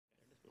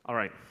All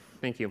right,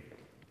 thank you.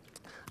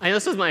 I know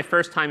this is my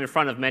first time in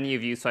front of many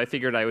of you, so I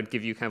figured I would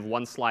give you kind of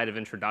one slide of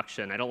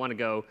introduction. I don't want to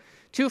go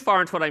too far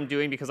into what I'm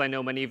doing because I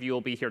know many of you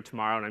will be here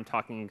tomorrow, and I'm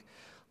talking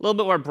a little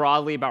bit more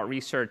broadly about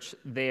research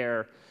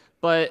there.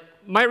 But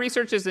my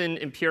research is in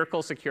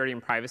empirical security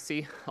and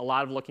privacy, a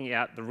lot of looking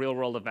at the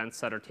real-world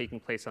events that are taking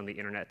place on the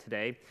internet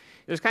today.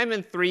 There's kind of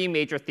been three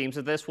major themes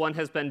of this. One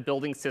has been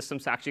building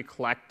systems to actually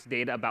collect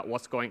data about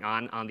what's going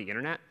on the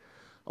internet.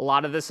 A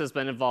lot of this has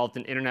been involved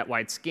in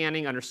internet-wide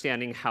scanning,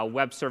 understanding how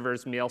web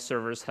servers, mail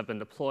servers have been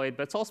deployed.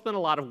 But it's also been a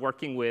lot of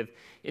working with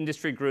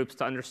industry groups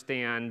to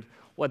understand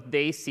what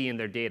they see in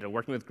their data,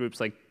 working with groups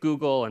like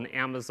Google and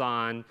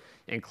Amazon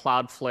and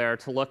Cloudflare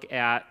to look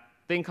at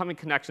the incoming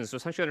connections to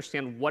essentially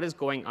understand what is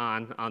going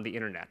on the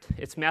internet.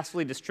 It's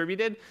massively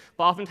distributed,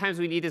 but oftentimes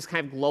we need this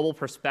kind of global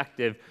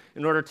perspective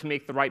in order to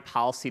make the right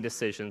policy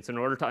decisions, in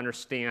order to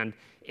understand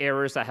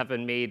errors that have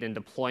been made in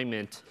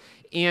deployment,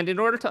 and in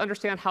order to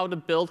understand how to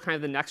build kind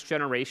of the next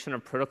generation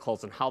of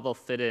protocols and how they'll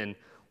fit in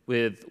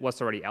with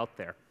what's already out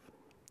there.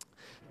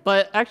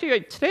 But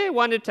actually, today I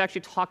wanted to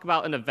actually talk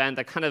about an event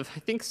that kind of, I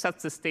think,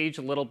 sets the stage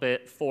a little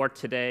bit for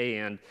today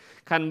and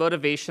kind of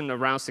motivation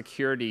around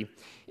security.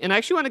 And I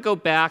actually want to go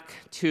back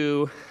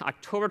to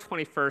October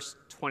 21st,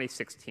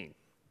 2016.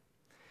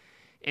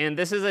 And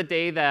this is a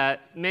day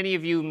that many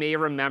of you may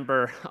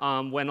remember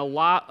when a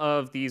lot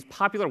of these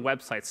popular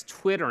websites,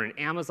 Twitter and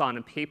Amazon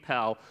and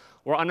PayPal,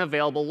 were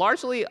unavailable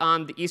largely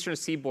on the eastern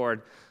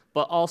seaboard,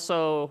 but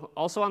also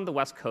on the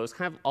West Coast,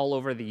 kind of all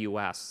over the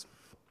US.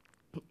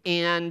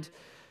 And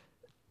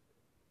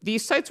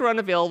these sites were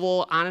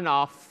unavailable on and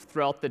off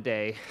throughout the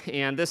day.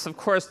 And this, of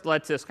course,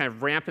 led to this kind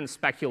of rampant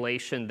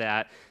speculation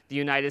that the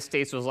United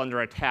States was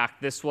under attack.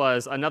 This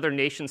was another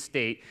nation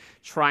state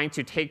trying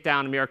to take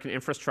down American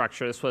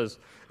infrastructure. This was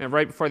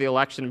right before the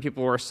election, and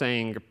people were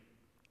saying,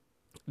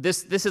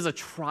 this is a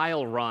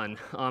trial run.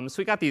 So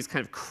we got these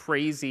kind of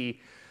crazy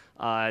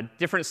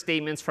different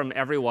statements from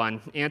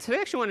everyone. And today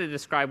I actually wanted to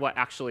describe what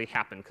actually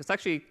happened, because it's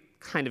actually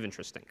kind of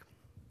interesting.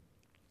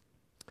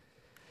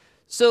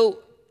 So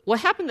what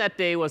happened that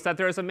day was that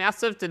there was a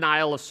massive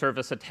denial of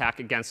service attack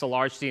against a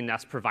large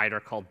DNS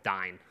provider called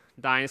Dyn.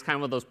 Dyn is kind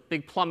of one of those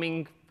big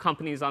plumbing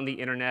companies on the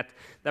internet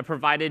that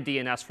provided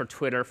DNS for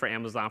Twitter, for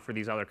Amazon, for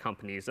these other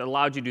companies. It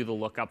allowed you to do the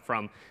lookup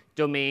from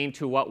domain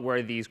to what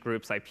were these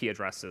groups' IP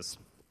addresses.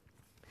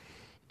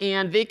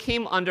 And they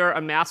came under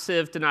a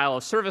massive denial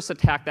of service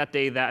attack that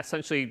day that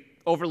essentially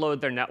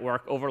overloaded their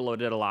network,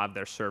 overloaded a lot of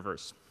their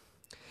servers.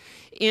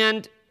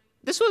 And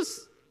this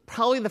was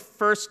probably the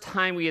first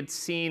time we had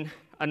seen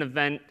an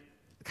event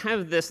kind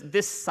of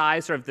this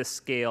size or of this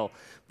scale.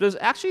 But it was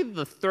actually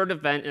the third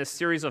event in a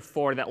series of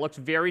 4 that looked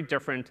very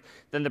different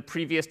than the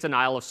previous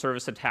denial of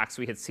service attacks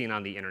we had seen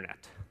on the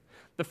internet.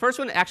 The first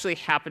one actually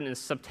happened in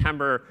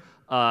September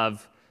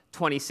of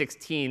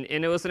 2016,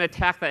 and it was an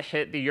attack that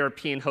hit the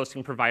European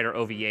hosting provider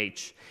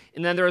OVH.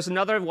 And then there was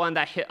another one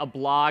that hit a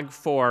blog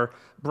for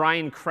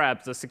Brian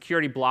Krebs, a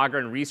security blogger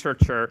and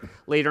researcher,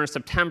 later in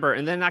September.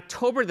 And then in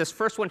October, this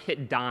first one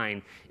hit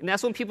Dyn. And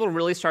that's when people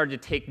really started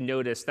to take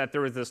notice that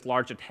there was this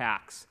large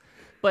attacks.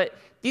 But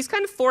these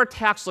kind of 4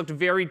 attacks looked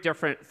very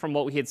different from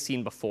what we had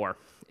seen before.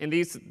 And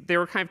there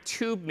were kind of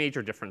 2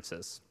 major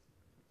differences.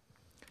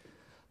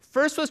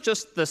 First was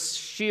just the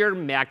sheer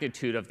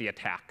magnitude of the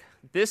attack.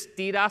 This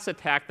DDoS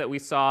attack that we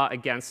saw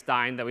against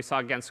Dyn, that we saw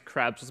against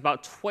Krebs, was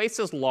about twice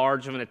as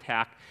large of an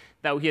attack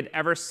that we had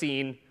ever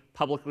seen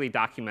publicly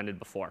documented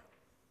before.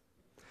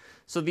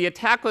 So the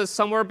attack was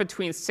somewhere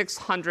between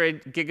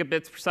 600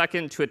 gigabits per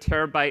second to a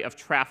terabyte of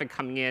traffic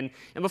coming in.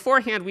 And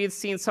beforehand, we had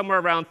seen somewhere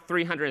around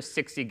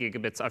 360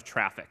 gigabits of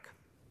traffic.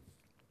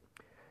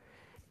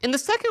 And the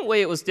second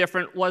way it was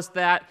different was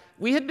that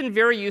we had been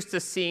very used to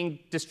seeing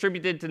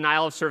distributed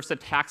denial of service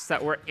attacks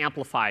that were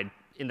amplified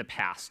in the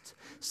past.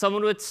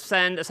 Someone would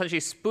essentially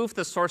spoof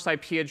the source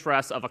IP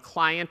address of a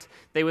client.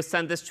 They would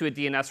send this to a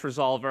DNS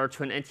resolver,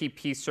 to an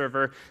NTP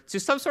server, to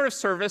some sort of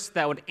service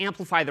that would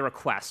amplify the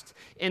request.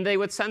 And they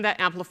would send that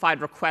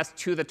amplified request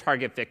to the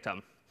target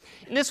victim.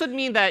 And this would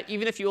mean that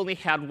even if you only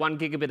had 1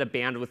 gigabit of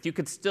bandwidth, you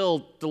could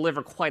still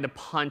deliver quite a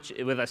punch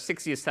with a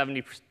 60 to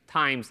 70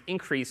 times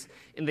increase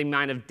in the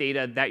amount of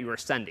data that you were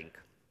sending.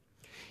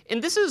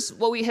 And this is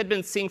what we had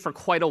been seeing for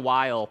quite a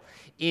while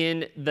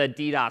in the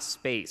DDoS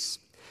space.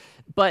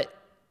 But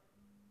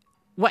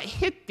what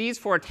hit these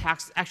 4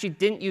 attacks actually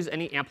didn't use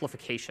any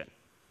amplification.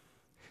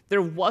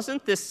 There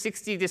wasn't this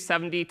 60 to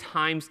 70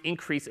 times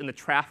increase in the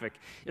traffic.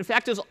 In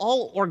fact, it was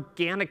all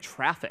organic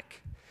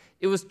traffic.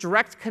 It was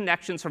direct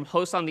connections from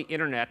hosts on the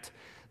internet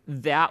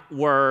that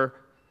were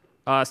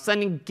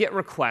sending GET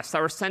requests,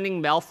 that were sending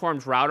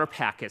malformed router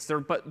packets.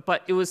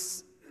 But it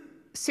was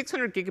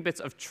 600 gigabits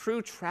of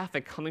true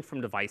traffic coming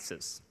from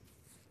devices.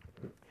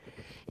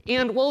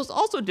 And what was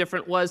also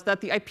different was that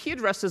the IP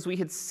addresses we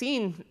had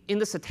seen in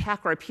this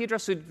attack were IP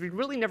addresses we'd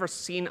really never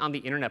seen on the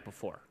internet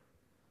before.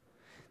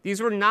 These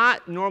were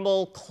not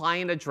normal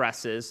client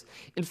addresses.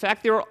 In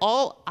fact, they were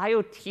all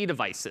IoT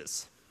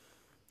devices.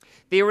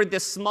 They were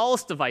the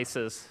smallest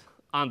devices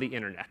on the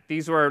internet.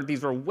 These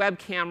were web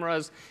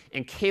cameras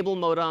and cable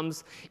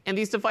modems, and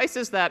these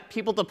devices that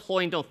people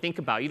deploy and don't think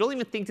about. You don't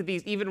even think that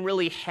these even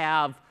really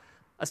have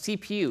a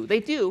CPU. They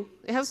do.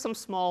 It has some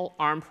small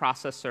ARM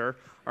processor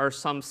or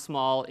some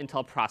small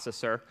Intel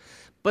processor.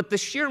 But the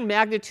sheer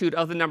magnitude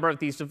of the number of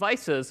these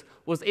devices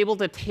was able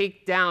to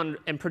take down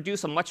and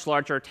produce a much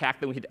larger attack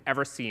than we had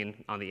ever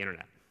seen on the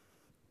internet.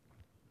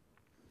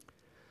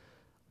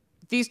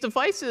 These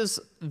devices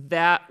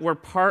that were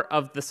part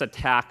of this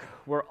attack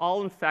were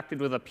all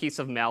infected with a piece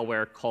of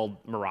malware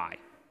called Mirai,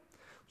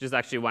 which is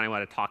actually what I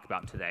want to talk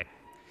about today.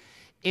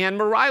 And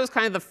Mirai was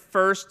kind of the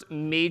first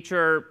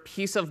major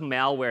piece of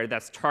malware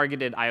that's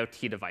targeted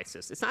IoT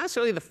devices. It's not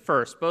necessarily the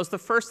first, but it was the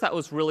first that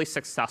was really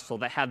successful,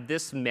 that had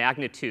this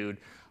magnitude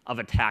of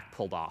attack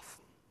pulled off.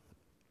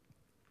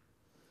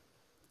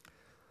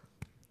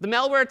 The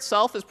malware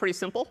itself is pretty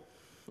simple.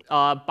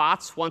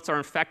 Bots, once are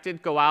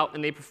infected, go out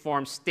and they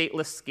perform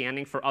stateless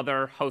scanning for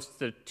other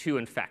hosts to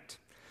infect.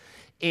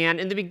 And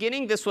in the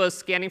beginning, this was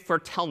scanning for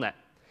telnet.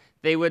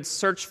 They would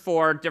search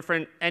for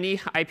any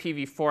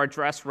IPv4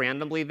 address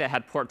randomly that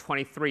had port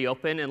 23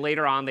 open, and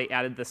later on they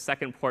added the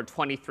second port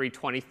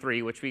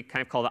 2323, which we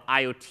kind of call the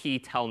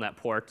IoT telnet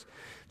port,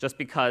 just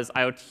because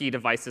IoT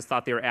devices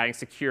thought they were adding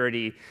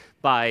security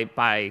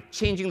by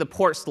changing the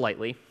port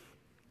slightly.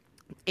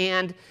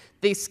 And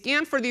they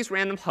scanned for these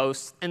random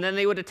hosts, and then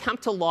they would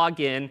attempt to log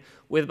in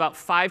with about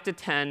 5 to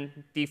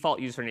 10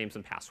 default usernames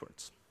and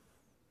passwords.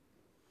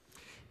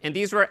 And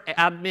these were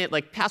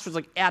passwords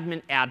like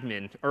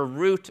admin or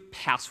root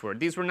password.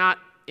 These were not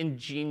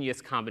ingenious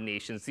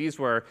combinations. These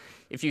were,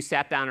 if you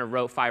sat down and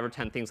wrote 5 or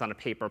 10 things on a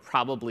paper,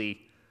 probably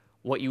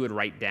what you would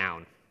write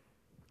down.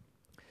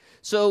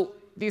 So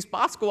these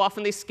bots go off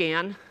and they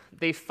scan.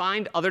 They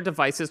find other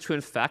devices to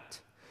infect.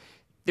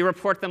 They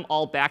report them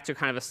all back to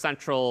kind of a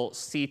central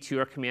C2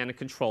 or command and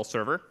control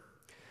server.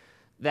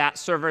 That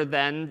server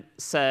then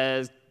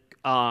essentially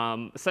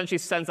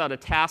sends out a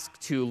task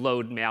to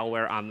load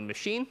malware on the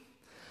machine.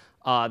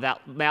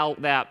 That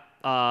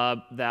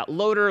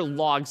loader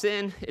logs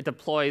in. It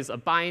deploys a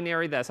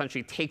binary that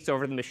essentially takes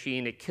over the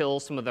machine. It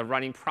kills some of the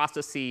running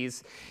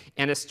processes,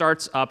 and it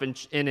starts up and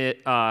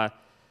it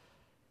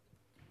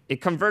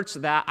converts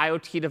that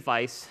IoT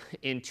device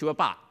into a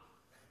bot.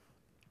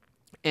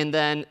 And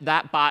then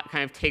that bot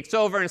kind of takes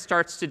over and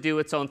starts to do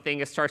its own thing.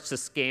 It starts to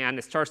scan.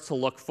 It starts to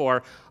look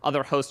for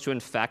other hosts to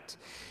infect.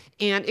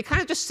 And it kind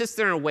of just sits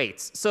there and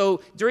waits. So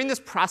during this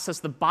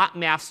process, the bot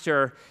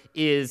master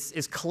is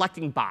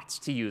collecting bots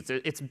to use.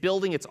 It's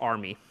building its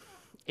army.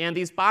 And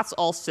these bots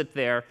all sit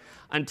there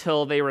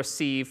until they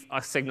receive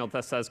a signal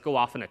that says, go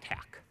off and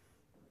attack.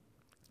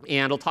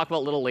 And we'll talk about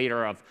a little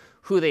later of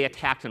who they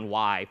attacked and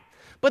why.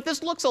 But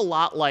this looks a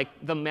lot like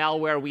the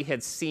malware we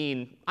had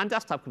seen on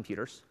desktop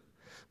computers.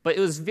 But it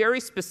was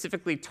very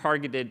specifically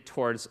targeted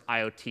towards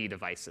IoT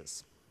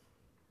devices.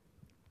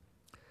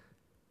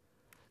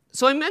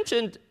 So I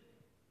mentioned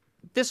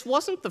this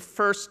wasn't the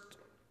first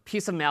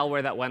piece of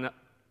malware that went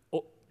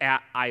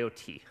at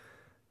IoT,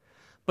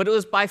 but it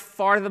was by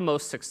far the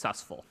most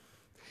successful.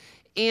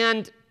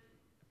 And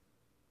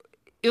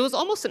it was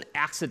almost an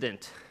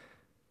accident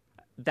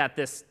that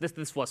this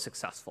was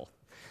successful.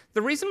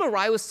 The reason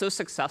Mirai was so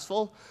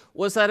successful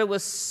was that it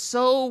was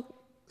so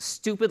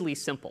stupidly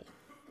simple.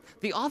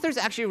 The authors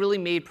actually really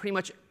made pretty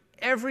much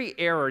every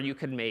error you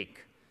could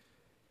make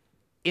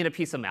in a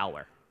piece of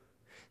malware.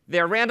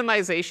 Their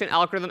randomization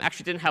algorithm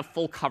actually didn't have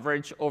full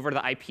coverage over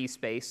the IP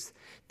space.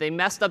 They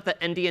messed up the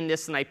ND and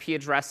NIST and IP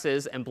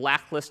addresses and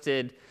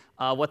blacklisted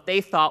what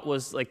they thought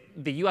was like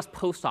the US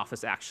Post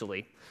Office,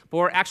 actually. But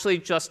were actually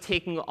just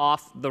taking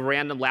off the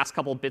random last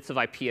couple bits of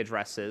IP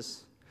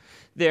addresses.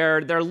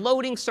 Their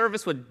loading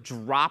service would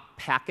drop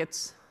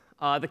packets.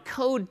 The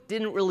code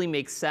didn't really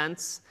make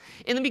sense.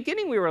 In the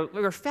beginning, we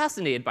were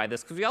fascinated by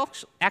this because we all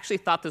actually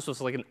thought this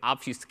was like an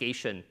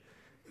obfuscation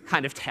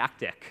kind of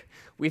tactic.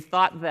 We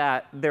thought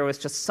that there was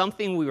just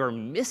something we were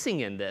missing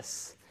in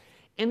this.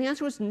 And the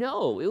answer was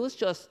no. It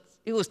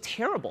was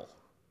terrible.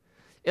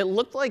 It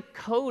looked like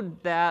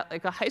code that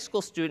like a high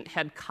school student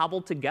had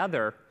cobbled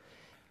together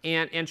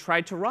and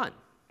tried to run.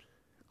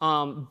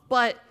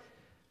 But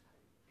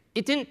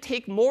it didn't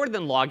take more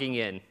than logging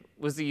in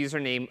was the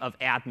username of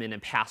admin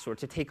and password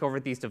to take over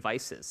these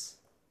devices.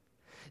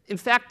 In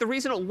fact, the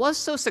reason it was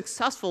so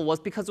successful was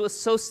because it was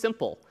so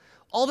simple.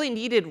 All they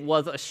needed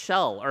was a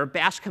shell or a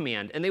bash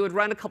command, and they would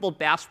run a couple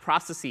bash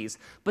processes.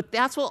 But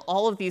that's what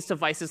all of these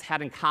devices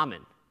had in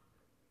common.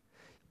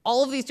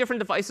 All of these different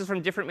devices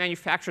from different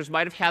manufacturers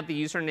might have had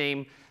the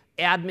username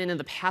admin and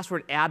the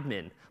password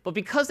admin. But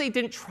because they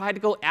didn't try to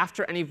go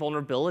after any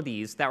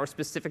vulnerabilities that were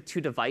specific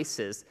to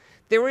devices,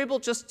 they were able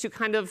just to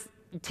kind of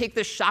take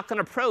this shotgun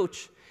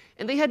approach,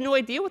 and they had no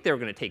idea what they were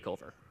going to take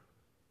over.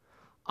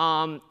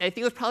 I think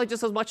it was probably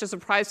just as much a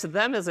surprise to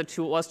them as it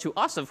was to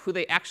us of who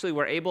they actually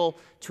were able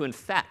to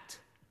infect.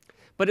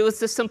 But it was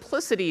the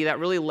simplicity that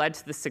really led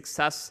to the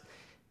success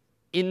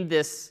in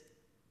this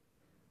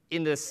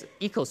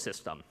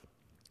ecosystem.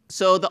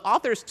 So the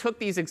authors took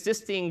these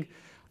existing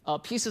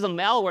pieces of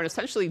malware and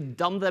essentially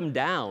dumbed them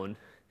down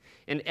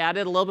and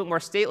added a little bit more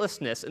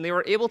statelessness, and they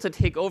were able to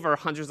take over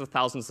hundreds of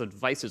thousands of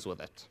devices with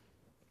it.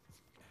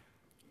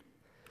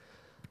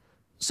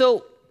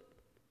 So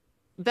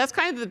that's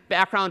kind of the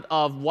background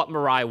of what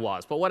Mirai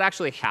was, but what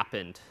actually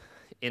happened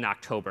in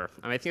October.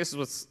 I mean, I think this is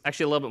what's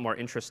actually a little bit more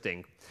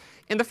interesting.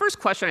 And the first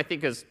question, I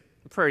think, is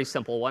a pretty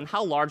simple one.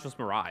 How large was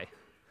Mirai?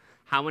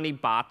 How many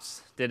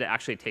bots did it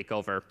actually take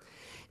over?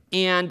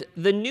 And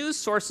the news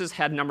sources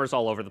had numbers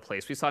all over the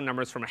place. We saw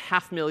numbers from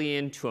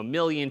 500,000 to 1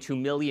 million to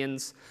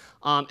millions.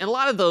 And a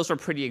lot of those were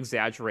pretty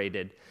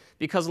exaggerated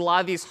because a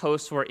lot of these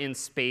hosts were in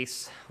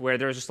space where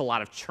there was just a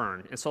lot of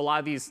churn. And so a lot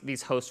of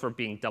these hosts were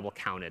being double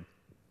counted.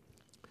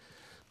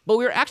 But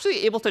we were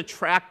actually able to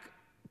track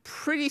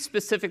pretty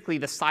specifically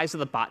the size of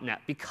the botnet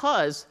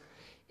because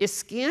it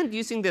scanned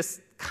using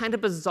this kind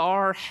of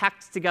bizarre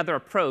hacked together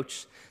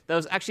approach that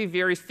was actually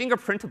very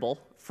fingerprintable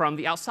from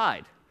the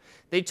outside.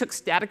 They took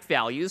static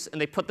values and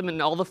they put them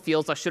in all the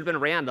fields that should have been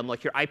random,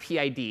 like your IP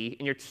ID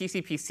and your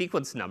TCP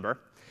sequence number.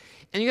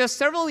 And you have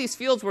several of these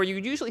fields where you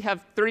usually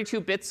have 32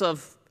 bits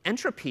of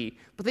entropy,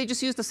 but they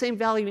just use the same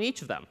value in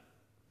each of them.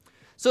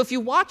 So if you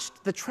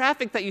watched the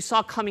traffic that you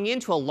saw coming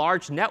into a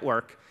large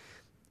network,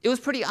 it was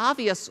pretty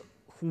obvious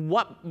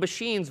what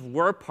machines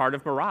were part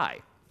of Mirai.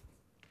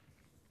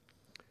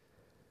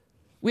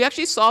 We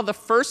actually saw the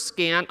first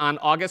scan on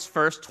August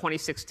 1st,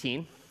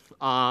 2016.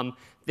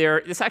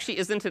 This actually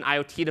isn't an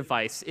IoT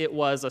device. It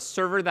was a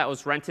server that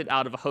was rented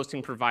out of a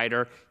hosting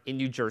provider in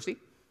New Jersey.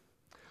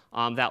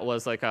 That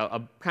was like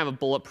a kind of a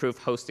bulletproof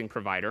hosting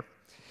provider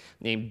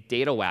named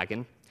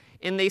DataWagon.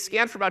 And they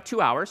scanned for about 2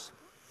 hours.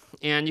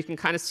 And you can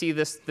kind of see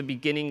the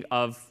beginning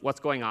of what's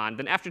going on.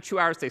 Then after 2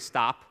 hours, they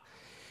stop.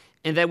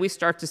 And then we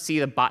start to see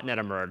the botnet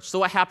emerge. So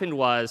what happened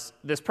was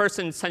this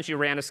person essentially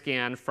ran a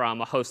scan from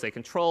a host they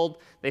controlled.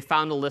 They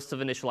found a list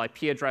of initial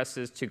IP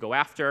addresses to go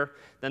after.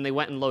 Then they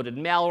went and loaded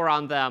malware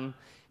on them.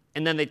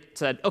 And then they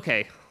said,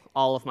 OK,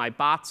 all of my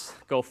bots,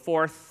 go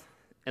forth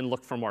and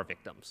look for more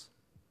victims.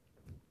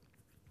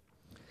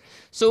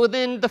 So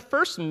within the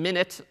first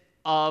minute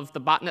of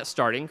the botnet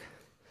starting,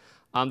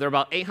 there were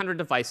about 800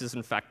 devices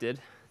infected.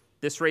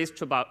 This raised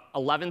to about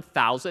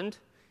 11,000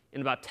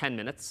 in about 10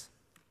 minutes.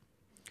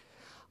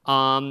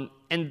 And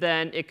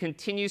then it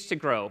continues to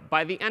grow.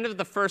 By the end of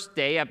the first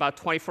day, about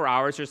 24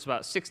 hours, there's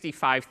about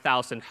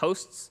 65,000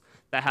 hosts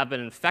that have been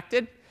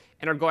infected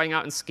and are going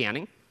out and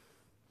scanning.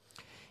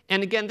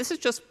 And again, this is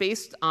just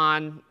based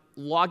on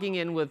logging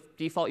in with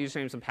default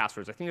usernames and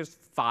passwords. I think there's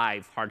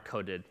 5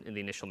 hard-coded in the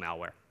initial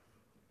malware.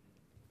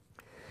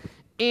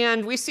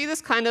 And we see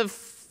this kind of,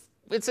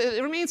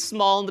 it remains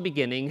small in the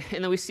beginning,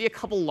 and then we see a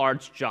couple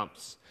large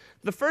jumps.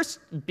 The first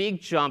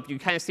big jump, you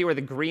kind of see where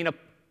the green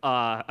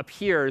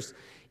appears,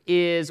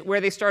 is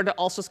where they started to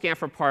also scan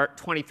for part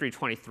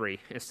 2323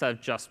 instead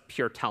of just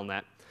pure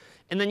telnet.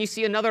 And then you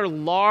see another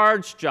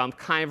large jump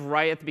kind of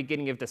right at the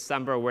beginning of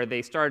December where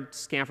they started to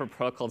scan for a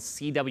protocol called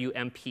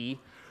CWMP,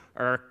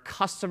 or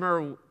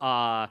customer.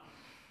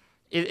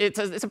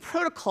 It's a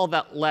protocol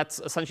that lets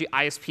essentially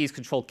ISPs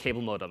control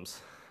cable modems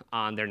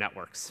on their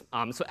networks.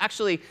 So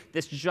actually,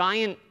 this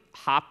giant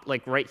hop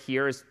like right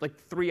here is like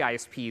 3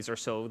 ISPs or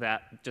so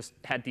that just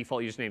had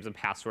default usernames and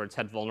passwords,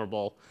 had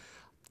vulnerable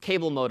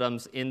cable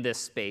modems in this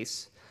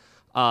space.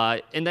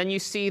 And then you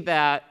see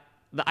that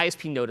the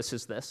ISP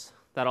notices this,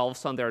 that all of a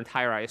sudden their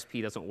entire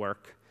ISP doesn't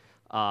work,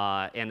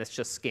 and it's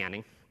just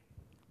scanning.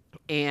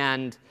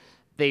 And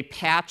they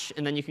patch,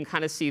 and then you can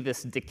kind of see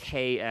this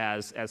decay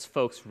as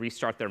folks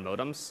restart their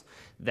modems,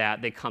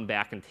 that they come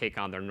back and take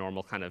on their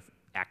normal kind of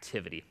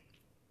activity.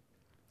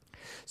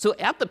 So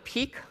at the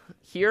peak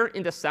here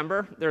in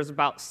December, there's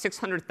about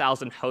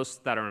 600,000 hosts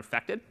that are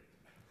infected.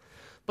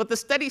 But the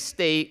steady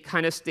state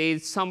kind of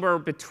stayed somewhere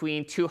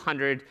between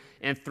 200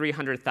 and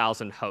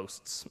 300,000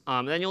 hosts.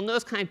 Then you'll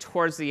notice kind of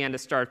towards the end it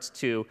starts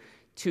to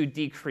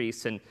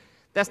decrease. And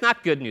that's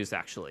not good news,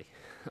 actually.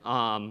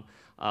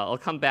 I'll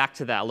come back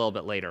to that a little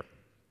bit later.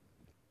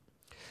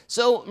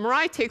 So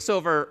Mirai takes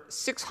over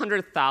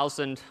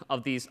 600,000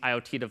 of these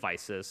IoT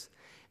devices.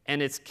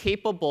 And it's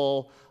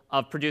capable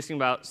of producing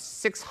about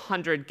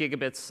 600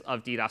 gigabits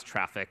of DDoS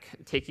traffic,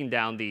 taking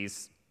down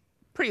these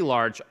pretty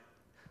large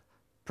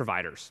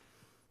providers.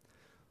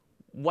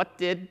 What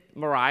did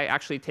Mirai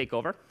actually take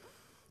over?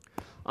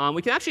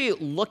 We can actually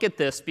look at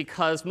this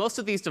because most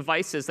of these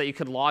devices that you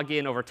could log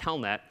in over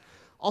Telnet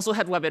also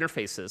had web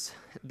interfaces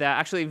that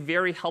actually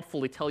very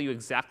helpfully tell you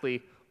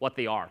exactly what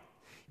they are.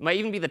 It might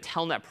even be the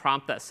Telnet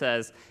prompt that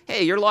says,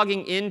 hey, you're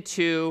logging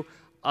into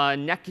a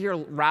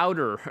Netgear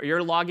router, or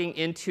you're logging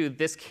into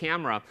this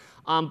camera.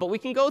 But we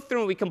can go through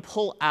and we can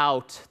pull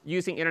out,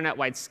 using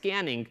internet-wide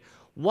scanning,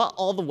 what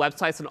all the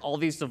websites and all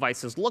these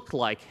devices looked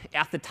like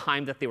at the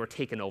time that they were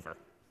taken over.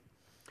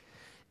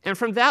 And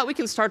from that, we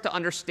can start to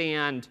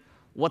understand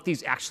what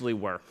these actually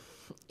were.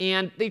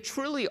 And they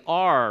truly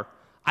are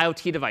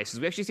IoT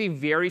devices. We actually see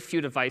very few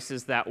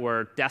devices that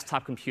were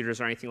desktop computers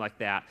or anything like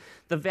that.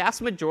 The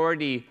vast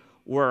majority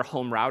were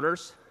home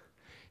routers.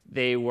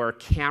 They were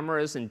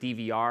cameras and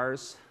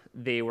DVRs.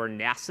 They were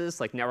NASs,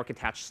 like network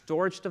attached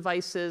storage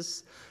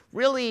devices.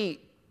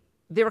 Really,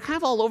 they were kind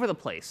of all over the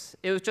place.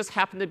 It was just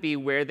happened to be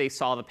where they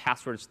saw the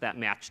passwords that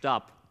matched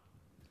up.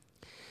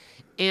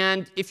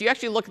 And if you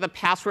actually look at the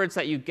passwords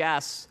that you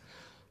guess,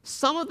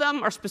 some of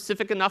them are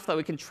specific enough that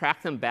we can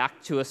track them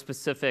back to a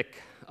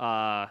specific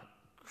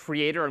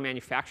creator or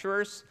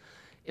manufacturers.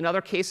 In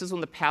other cases, when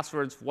the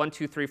password's 1,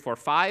 2, 3, 4,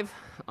 5,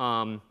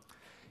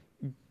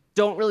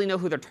 don't really know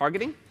who they're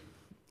targeting.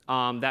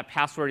 That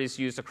password is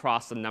used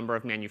across a number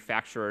of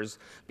manufacturers.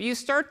 But you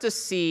start to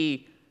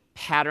see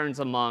patterns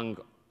among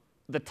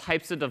the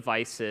types of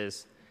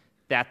devices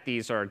that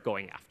these are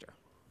going after.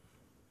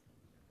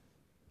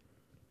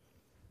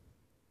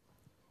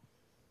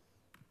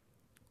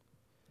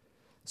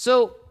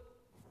 So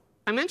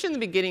I mentioned in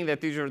the beginning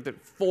that these are the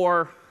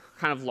 4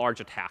 kind of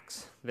large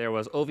attacks. There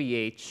was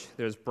OVH,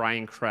 there's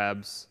Brian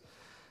Krebs,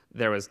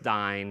 there was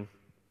Dyn.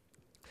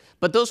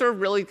 But those are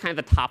really kind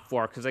of the top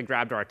 4 because they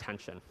grabbed our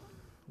attention.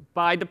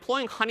 By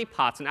deploying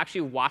honeypots and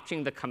actually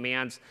watching the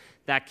commands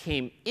that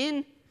came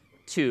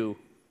into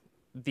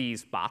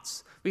these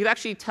bots, we could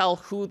actually tell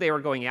who they were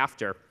going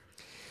after.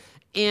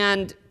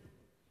 And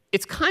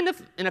it's kind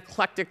of an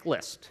eclectic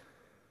list.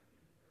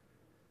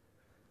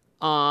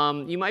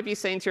 You might be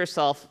saying to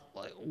yourself,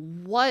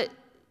 what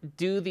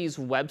do these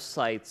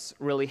websites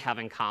really have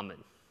in common?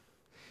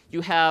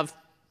 You have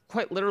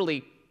quite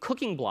literally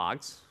cooking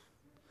blogs.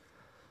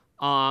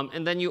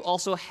 And then you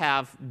also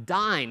have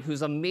Dyn,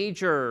 who's a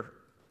major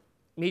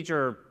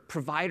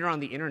provider on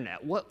the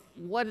internet.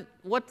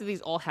 What do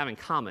these all have in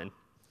common?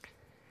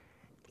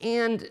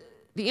 And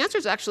the answer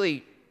is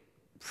actually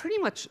pretty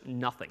much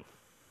nothing.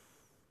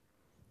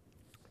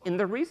 And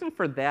the reason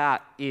for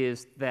that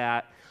is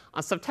that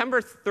on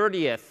September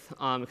 30th,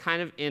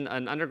 kind of in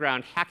an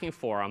underground hacking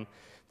forum,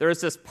 there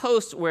was this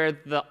post where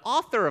the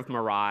author of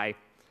Mirai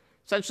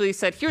essentially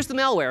said, here's the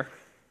malware.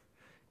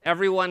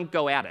 Everyone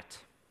go at it.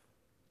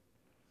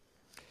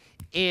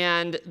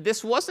 And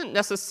this wasn't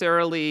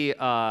necessarily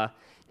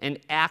an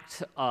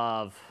act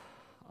of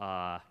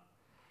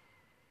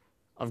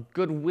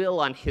goodwill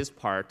on his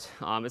part.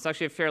 It's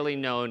actually a fairly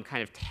known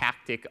kind of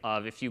tactic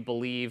of if you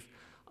believe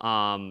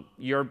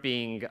you're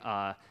being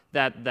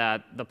that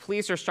the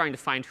police are starting to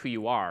find who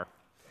you are.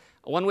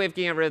 One way of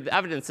getting rid of the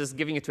evidence is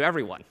giving it to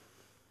everyone.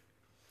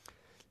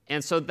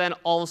 And so then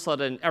all of a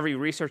sudden, every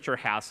researcher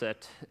has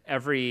it.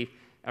 Every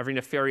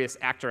nefarious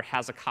actor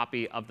has a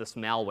copy of this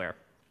malware.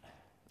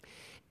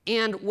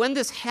 And when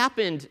this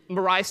happened,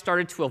 Mirai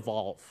started to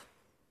evolve.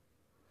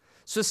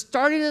 So it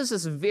started as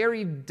this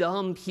very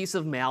dumb piece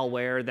of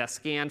malware that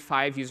scanned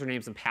 5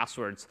 usernames and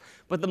passwords.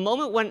 But the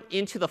moment it went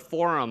into the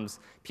forums,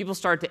 people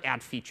started to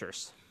add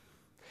features.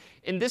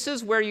 And this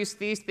is where you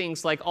see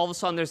things like all of a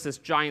sudden there's this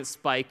giant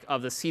spike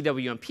of the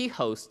CWMP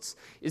hosts,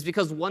 is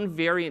because one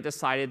variant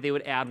decided they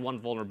would add one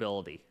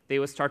vulnerability. They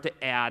would start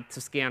to add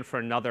to scan for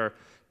another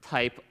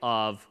type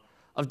of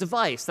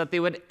device, that they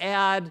would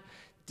add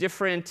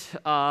different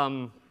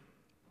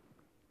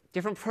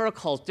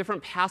protocols,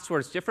 different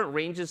passwords, different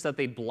ranges that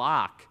they'd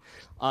block,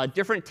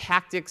 different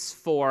tactics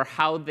for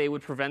how they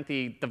would prevent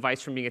the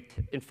device from being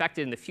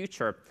infected in the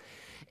future.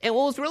 And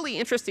what was really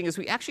interesting is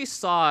we actually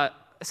saw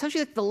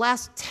essentially like the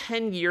last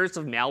 10 years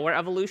of malware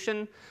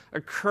evolution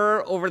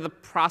occur over the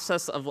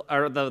process of,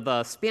 or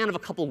the span of a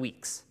couple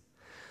weeks.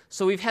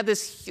 So we've had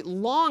this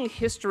long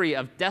history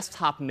of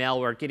desktop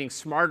malware getting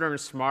smarter and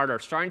smarter,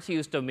 starting to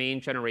use domain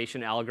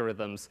generation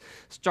algorithms,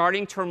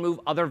 starting to remove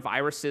other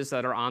viruses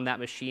that are on that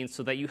machine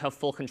so that you have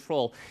full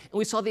control. And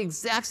we saw the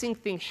exact same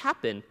thing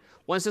happen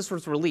once this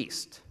was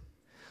released.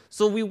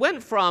 So we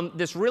went from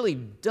this really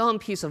dumb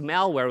piece of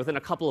malware within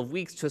a couple of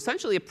weeks to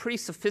essentially a pretty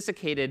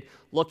sophisticated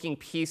looking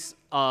piece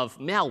of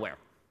malware.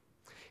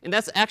 And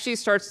that actually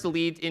starts to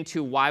lead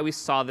into why we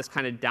saw this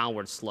kind of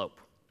downward slope.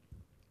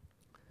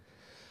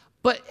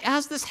 But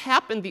as this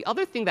happened, the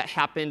other thing that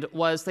happened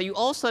was that you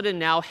all of a sudden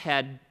now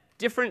had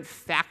different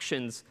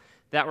factions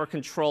that were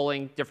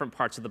controlling different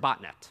parts of the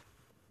botnet.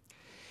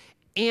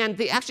 And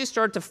they actually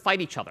started to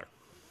fight each other.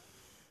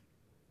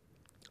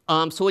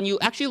 So when you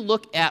actually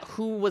look at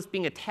who was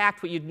being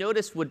attacked, what you'd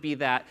notice would be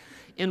that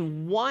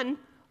in one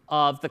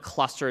of the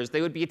clusters,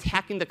 they would be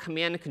attacking the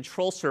command and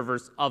control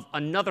servers of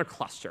another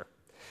cluster.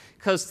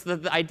 Because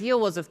the idea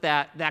was if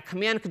that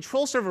command and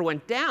control server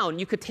went down,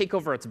 you could take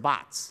over its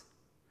bots.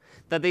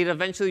 That they'd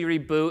eventually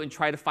reboot and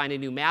try to find a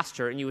new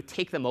master, and you would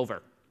take them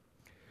over.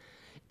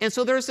 And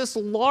so there's this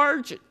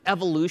large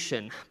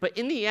evolution. But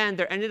in the end,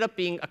 there ended up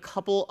being a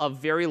couple of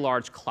very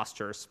large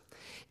clusters.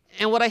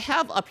 And what I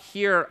have up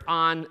here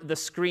on the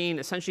screen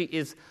essentially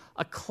is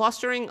a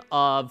clustering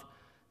of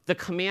the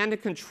command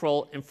and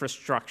control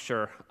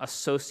infrastructure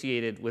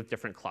associated with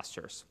different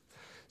clusters.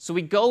 So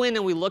we go in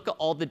and we look at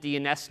all the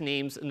DNS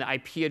names and the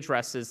IP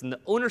addresses and the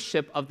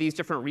ownership of these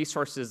different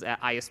resources at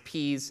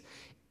ISPs,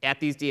 at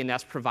these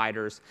DNS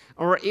providers.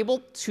 And we're able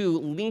to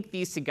link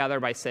these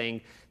together by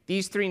saying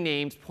these 3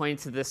 names point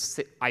to this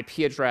IP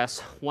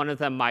address. One of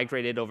them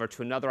migrated over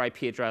to another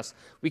IP address.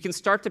 We can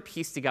start to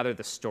piece together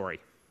the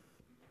story.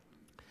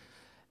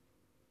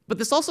 But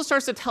this also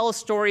starts to tell a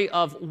story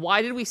of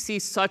why did we see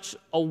such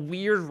a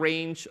weird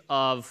range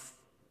of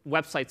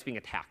websites being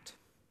attacked.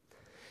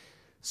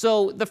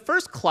 So the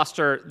first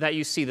cluster that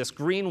you see, this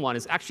green one,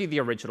 is actually the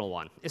original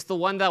one. It's the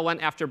one that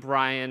went after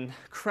Brian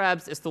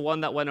Krebs. It's the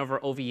one that went over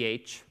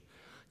OVH.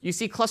 You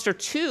see cluster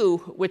 2,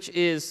 which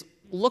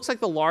looks like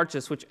the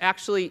largest, which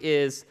actually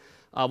is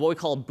what we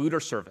call a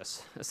booter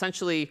service.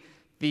 Essentially,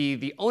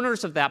 the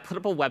owners of that put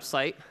up a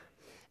website,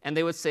 and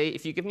they would say,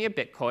 if you give me a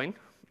Bitcoin,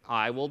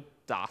 I will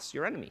DOS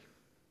your enemy.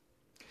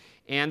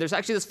 And there's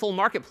actually this full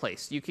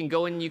marketplace. You can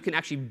go and you can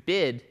actually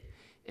bid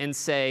and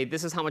say,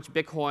 this is how much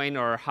Bitcoin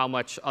or how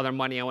much other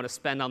money I want to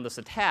spend on this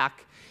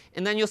attack.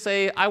 And then you'll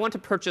say, I want to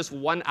purchase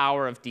 1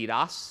 hour of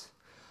DDoS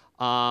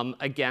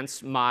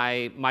against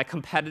my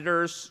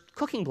competitor's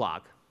cooking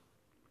blog.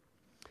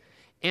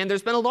 And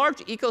there's been a large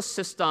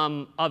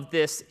ecosystem of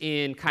this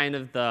in kind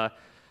of the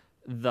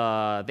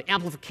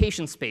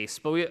amplification space.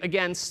 But we,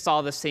 again,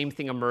 saw the same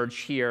thing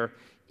emerge here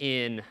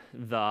in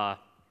the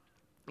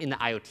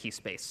IoT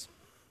space.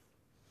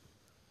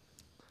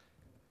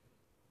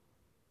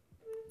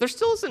 There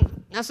still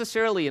isn't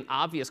necessarily an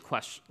obvious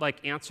question,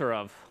 answer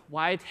of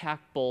why attack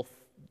both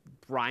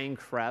Brian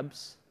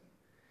Krebs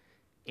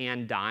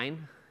and Dyn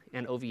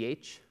and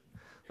OVH.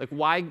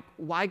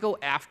 Why go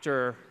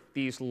after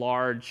these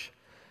large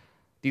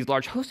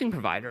hosting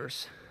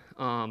providers?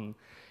 And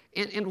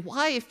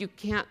why, if you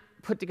can't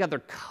put together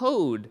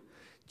code,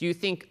 do you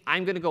think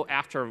I'm going to go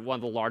after one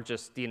of the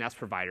largest DNS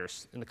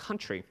providers in the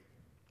country?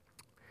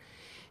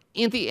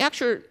 And the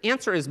actual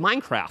answer is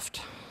Minecraft,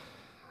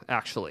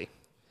 actually.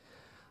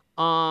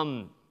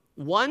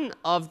 One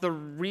of the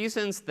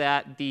reasons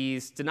that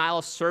these denial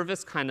of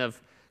service kind of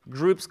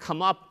groups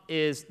come up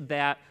is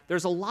that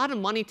there's a lot of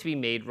money to be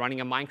made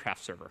running a Minecraft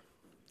server.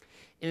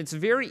 And it's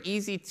very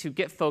easy to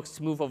get folks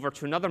to move over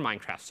to another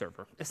Minecraft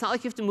server. It's not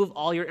like you have to move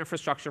all your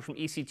infrastructure from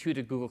EC2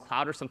 to Google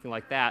Cloud or something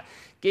like that.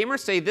 Gamers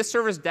say, this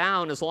server's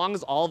down. As long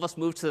as all of us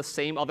move to the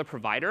same other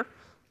provider,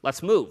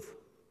 let's move.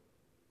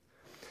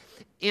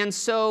 And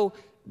so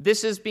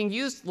this is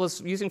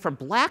was using for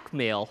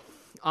blackmail.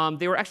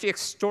 They were actually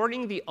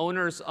extorting the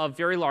owners of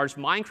very large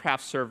Minecraft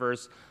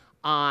servers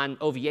on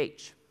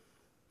OVH.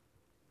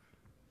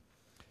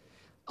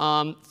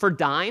 For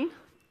Dyn,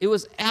 it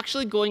was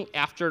actually going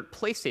after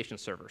PlayStation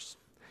servers.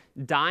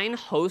 Dyn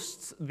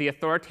hosts the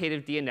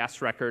authoritative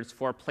DNS records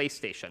for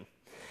PlayStation.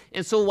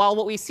 And so while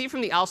what we see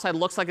from the outside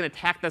looks like an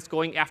attack that's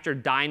going after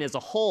Dyn as a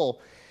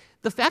whole,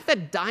 the fact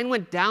that Dyn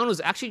went down was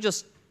actually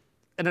just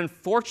an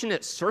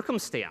unfortunate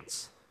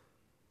circumstance.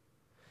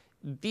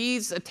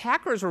 These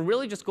attackers were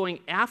really just going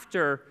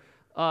after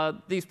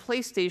these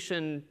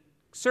PlayStation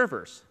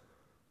servers.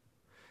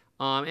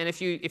 And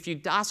if you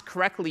DOS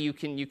correctly,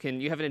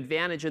 you have an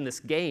advantage in this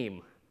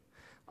game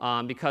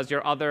because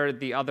the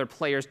other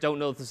players don't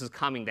know this is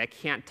coming. They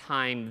can't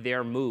time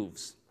their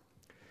moves.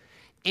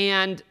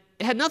 And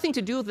it had nothing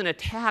to do with an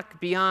attack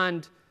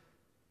beyond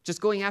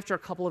just going after a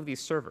couple of these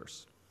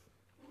servers.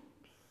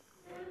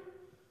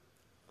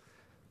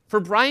 For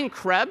Brian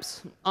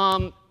Krebs,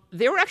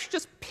 they were actually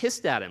just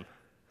pissed at him.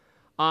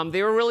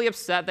 They were really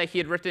upset that he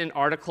had written an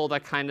article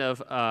that kind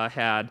of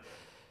had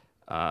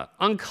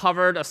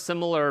uncovered a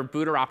similar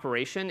booter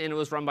operation, and it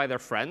was run by their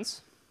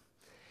friends.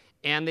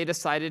 And they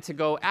decided to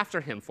go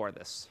after him for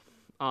this.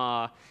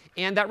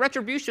 And that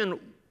retribution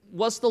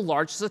was the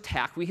largest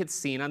attack we had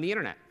seen on the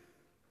internet.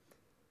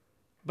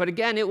 But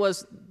again,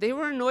 they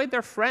were annoyed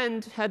their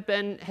friend had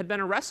been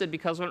arrested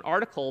because of an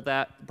article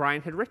that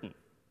Brian had written.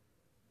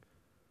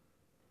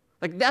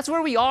 That's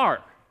where we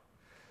are.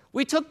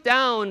 We took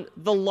down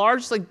the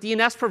largest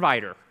DNS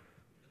provider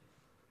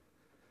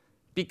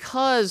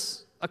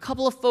because a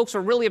couple of folks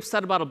are really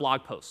upset about a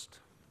blog post.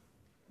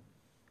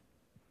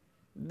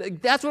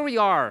 That's where we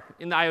are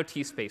in the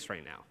IoT space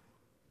right now.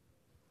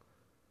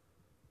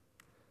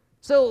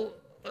 So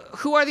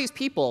who are these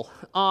people?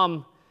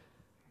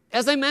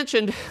 As I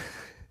mentioned,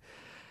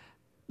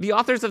 the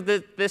authors of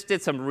this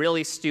did some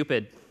really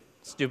stupid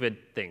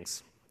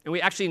things. And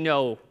we actually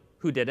know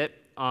who did it.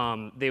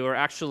 They were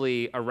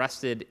actually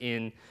arrested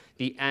in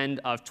the end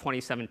of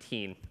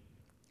 2017.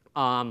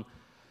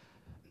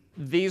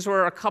 These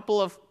were a couple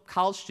of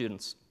college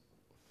students.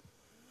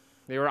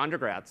 They were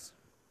undergrads.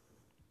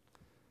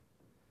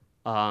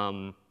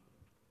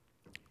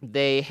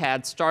 They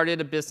had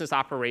started a business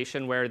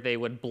operation where they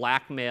would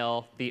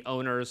blackmail the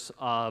owners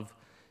of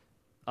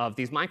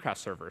these Minecraft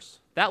servers.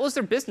 That was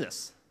their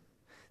business.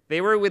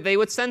 They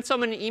would send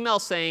someone an email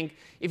saying,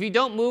 if you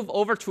don't move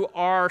over to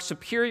our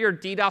superior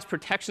DDoS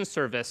protection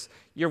service,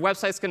 your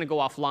website's going to go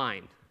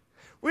offline.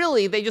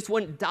 Really, they just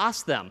wouldn't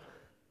DOS them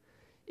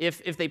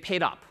if they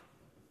paid up.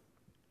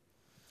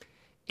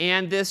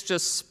 And this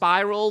just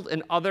spiraled,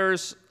 and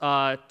others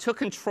took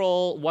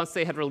control once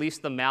they had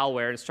released the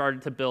malware and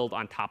started to build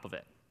on top of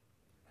it.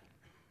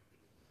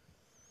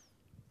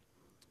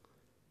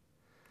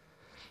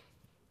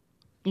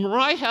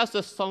 Mirai has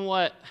this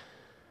somewhat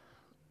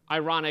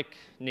ironic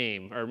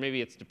name, or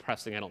maybe it's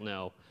depressing, I don't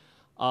know,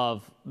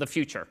 of the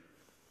future.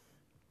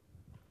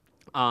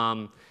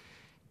 And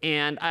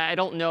I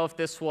don't know if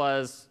this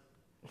was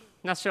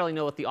necessarily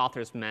know what the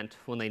authors meant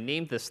when they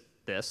named this.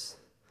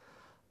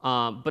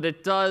 But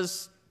it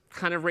does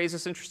kind of raise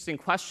this interesting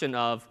question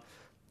of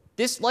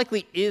this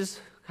likely is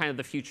kind of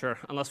the future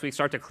unless we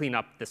start to clean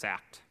up this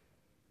act.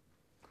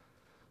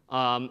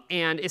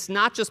 And it's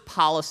not just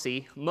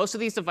policy. Most of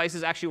these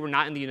devices actually were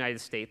not in the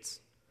United States.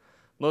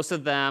 Most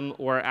of them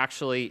were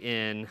actually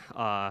in,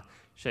 I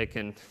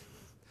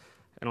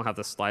don't have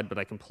this slide, but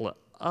I can pull it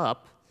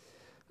up.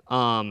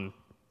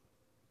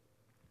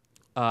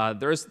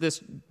 There's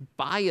this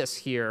bias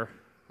here.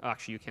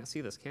 Actually, you can't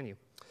see this, can you?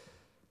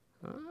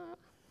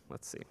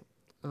 Let's see.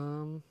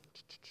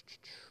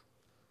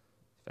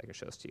 If I can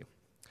show this to you.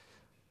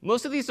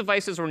 Most of these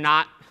devices were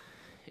not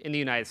in the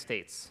United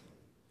States.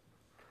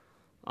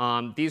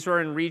 These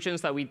were in regions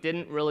that we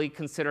didn't really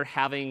consider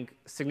having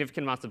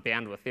significant amounts of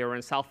bandwidth. They were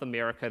in South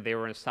America. They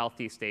were in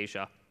Southeast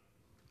Asia.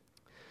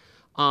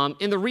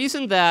 And the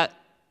reason that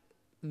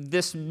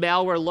this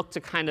malware looked to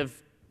kind of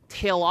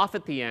tail off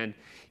at the end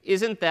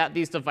isn't that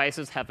these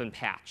devices have been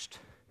patched.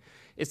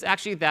 It's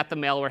actually that the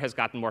malware has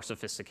gotten more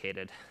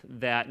sophisticated,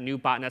 that new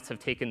botnets have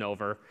taken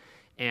over,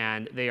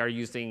 and they are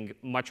using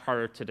much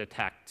harder to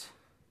detect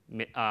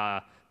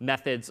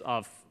methods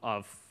of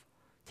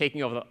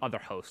taking over the other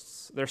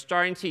hosts. They're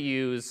starting to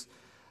use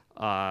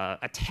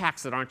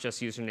attacks that aren't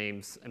just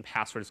usernames and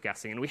passwords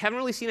guessing. And we haven't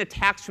really seen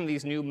attacks from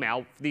these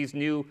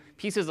new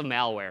pieces of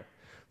malware,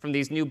 from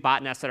these new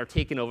botnets that are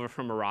taken over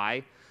from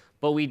Mirai.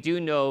 But we do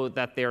know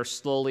that they're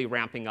slowly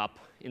ramping up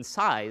in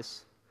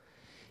size.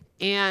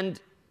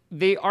 And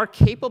they are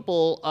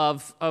capable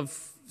of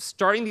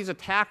starting these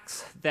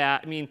attacks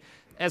that, I mean,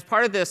 as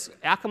part of this,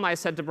 Akamai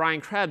said to Brian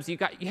Krebs, you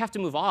have to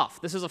move off.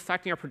 This is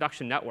affecting our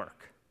production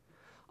network.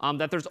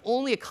 That there's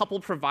only a couple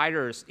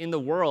providers in the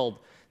world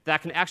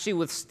that can actually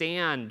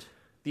withstand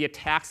the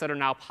attacks that are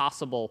now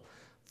possible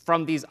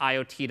from these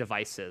IoT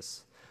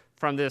devices,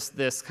 from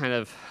this kind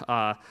of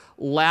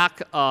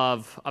lack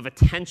of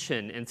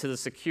attention into the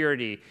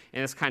security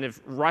and this kind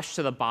of rush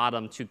to the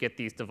bottom to get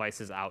these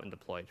devices out and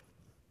deployed.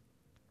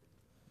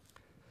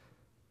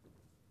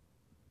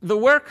 The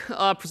work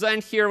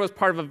presented here was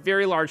part of a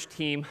very large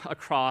team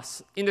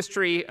across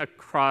industry,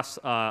 across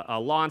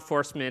law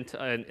enforcement,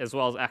 as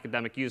well as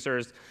academic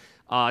users,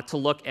 to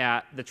look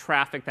at the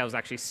traffic that was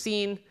actually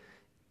seen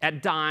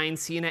at Dyn,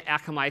 seen at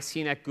Akamai,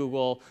 seen at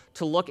Google,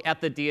 to look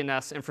at the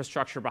DNS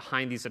infrastructure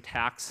behind these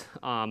attacks.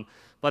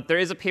 But there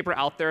is a paper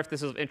out there if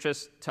this is of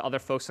interest to other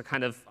folks to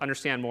kind of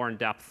understand more in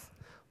depth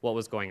what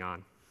was going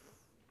on.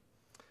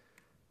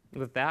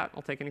 With that,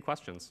 I'll take any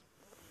questions.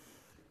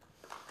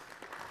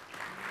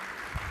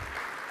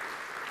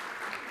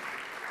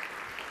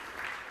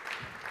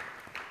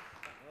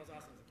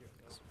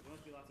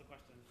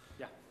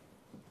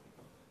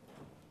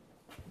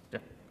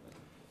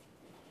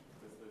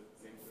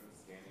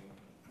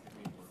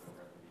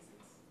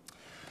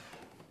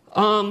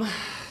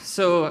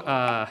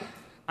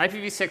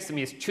 IPv6 to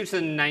me is 2 to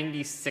the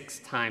 96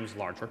 times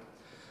larger.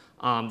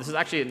 This is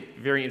actually a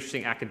very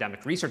interesting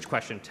academic research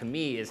question to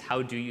me is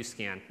how do you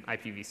scan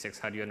IPv6?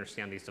 How do you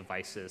understand these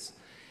devices?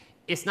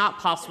 It's not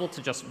possible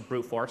to just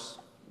brute force.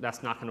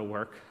 That's not going to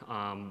work.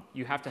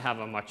 You have to have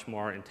a much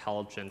more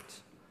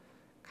intelligent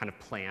kind of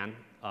plan,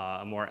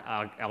 a more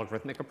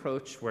algorithmic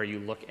approach where you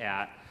look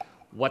at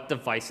what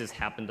devices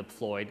have been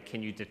deployed.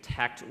 Can you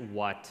detect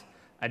what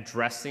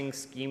addressing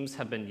schemes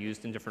have been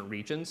used in different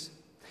regions?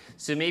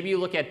 So maybe you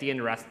look at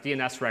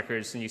DNS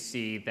records and you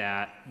see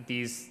that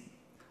these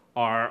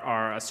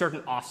are a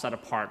certain offset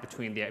apart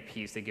between the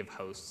IPs they give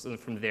hosts. And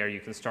from there, you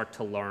can start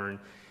to learn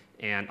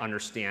and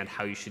understand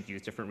how you should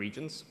use different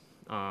regions.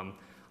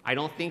 I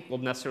don't think we'll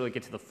necessarily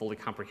get to the fully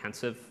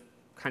comprehensive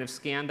kind of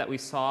scan that we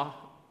saw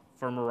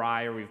for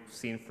Mirai or we've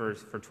seen for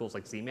tools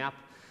like ZMAP.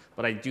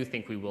 But I do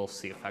think we will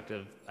see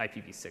effective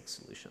IPv6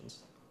 solutions.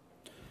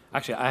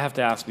 Actually, I have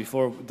to ask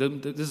before,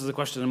 this is a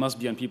question that must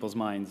be on people's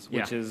minds,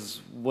 which is,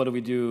 what do we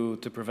do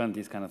to prevent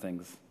these kind of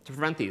things? To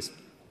prevent these?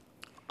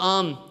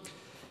 I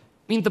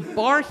mean, the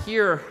bar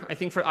here, I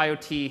think, for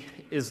IoT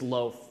is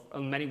low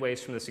in many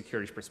ways from the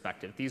security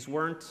perspective. These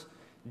weren't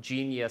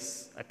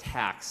genius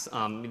attacks.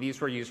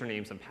 These were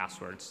usernames and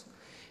passwords.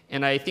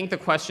 And I think the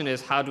question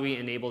is, how do we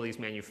enable these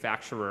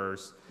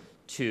manufacturers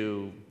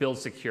to build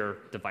secure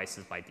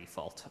devices by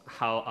default?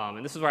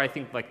 And this is where I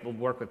think like the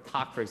work with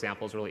TOC, for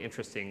example, is really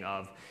interesting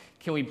of,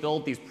 can we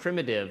build these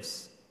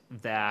primitives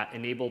that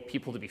enable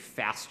people to be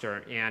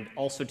faster and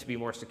also to be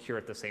more secure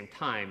at the same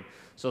time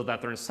so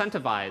that they're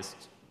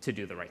incentivized to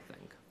do the right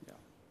thing? Yeah.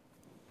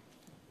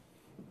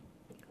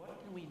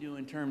 What can we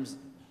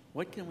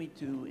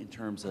do in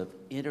terms of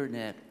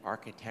internet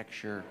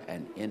architecture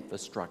and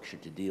infrastructure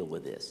to deal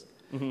with this?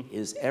 Mm-hmm.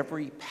 Is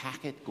every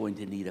packet going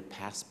to need a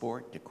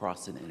passport to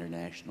cross an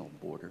international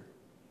border?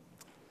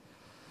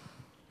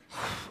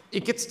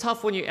 It gets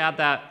tough when you add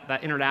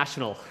that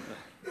international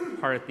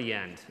part at the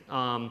end.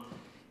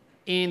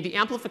 In the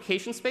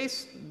amplification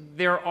space,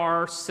 there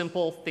are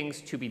simple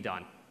things to be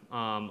done.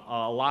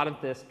 A lot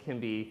of this can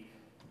be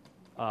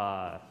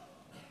handled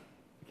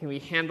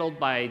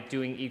by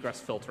doing egress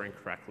filtering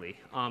correctly.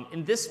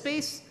 In this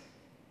space,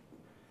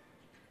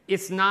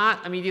 it's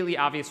not immediately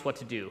obvious what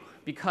to do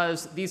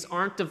because these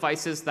aren't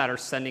devices that are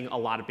sending a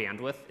lot of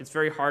bandwidth. It's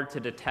very hard to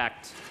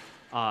detect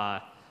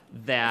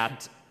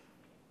that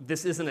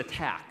this is an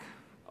attack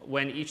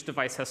when each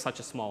device has such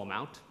a small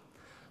amount.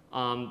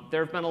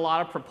 There have been a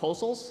lot of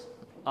proposals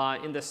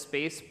in this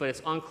space, but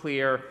it's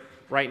unclear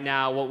right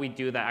now what we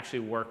do that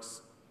actually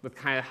works with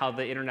kind of how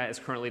the internet is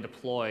currently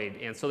deployed.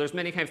 And so there's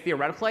many kind of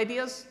theoretical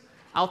ideas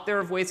out there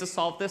of ways to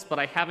solve this, but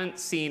I haven't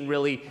seen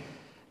really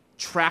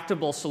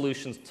tractable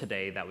solutions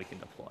today that we can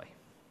deploy.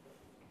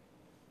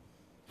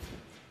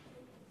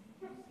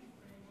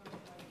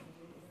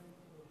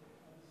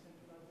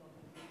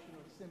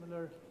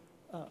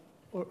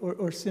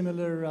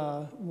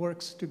 Similar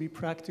works to be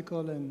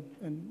practical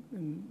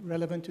and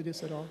relevant to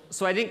this at all?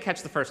 So I didn't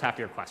catch the first half of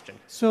your question.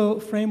 So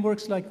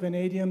frameworks like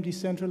Vanadium,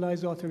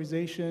 decentralized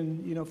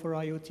authorization, for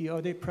IoT,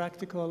 are they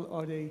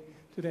practical? Do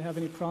they have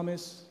any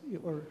promise?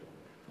 Or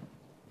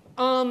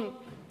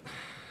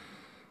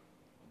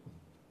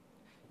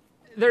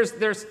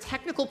there's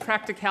technical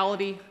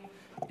practicality,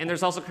 and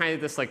there's also kind of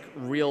this like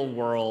real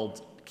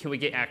world, can we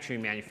get actually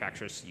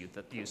manufacturers to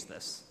use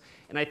this?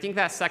 And I think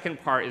that second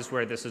part is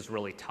where this is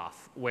really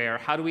tough, where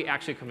how do we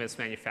actually convince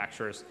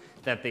manufacturers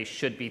that they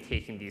should be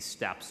taking these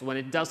steps when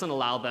it doesn't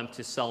allow them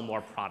to sell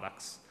more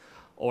products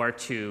or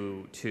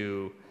to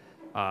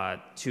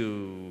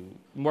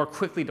more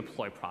quickly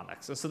deploy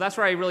products. And so that's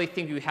where I really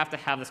think you have to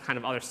have this kind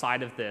of other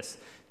side of this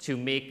to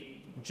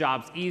make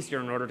jobs easier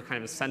in order to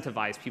kind of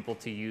incentivize people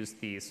to use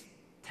these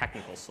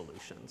technical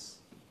solutions.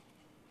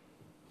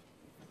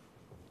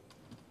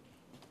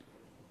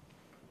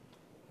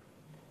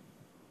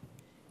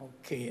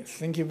 Okay,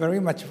 thank you very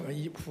much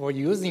for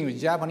using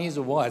Japanese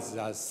words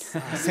as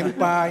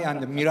senpai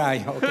and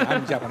mirai. Okay,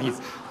 I'm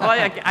Japanese. Well,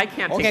 I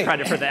can't take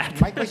credit for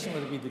that. My question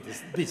will be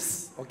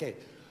this. Okay,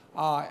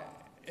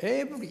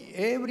 every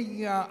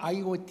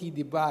IoT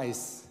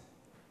device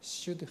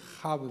should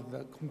have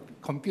the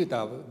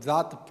computer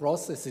that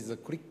processes a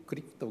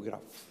cryptograph.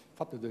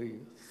 What do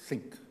you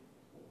think?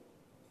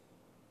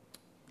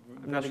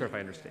 I'm not sure if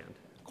I understand.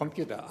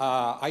 Computer,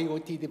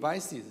 IoT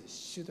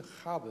devices should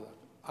have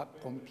a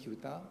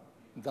computer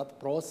that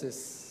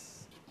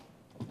processes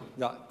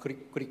the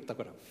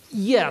cryptograph.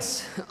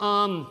 Yes.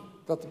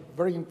 That's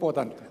very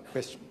important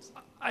questions.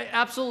 I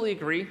absolutely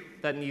agree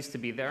that needs to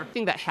be there. The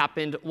thing that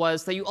happened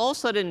was that you all of a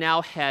sudden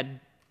now had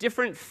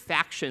different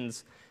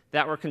factions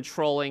that were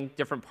controlling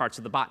different parts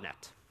of the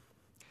botnet.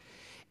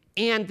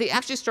 And they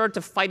actually started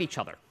to fight each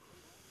other.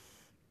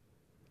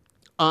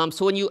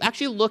 So when you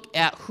actually look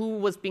at who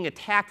was being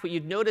attacked, what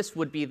you'd notice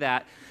would be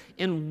that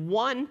in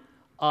one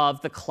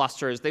of the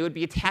clusters, they would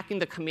be attacking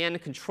the command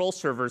and control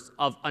servers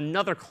of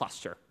another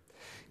cluster.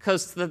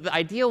 Because the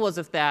idea was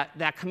if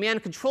that command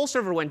and control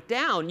server went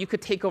down, you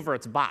could take over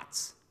its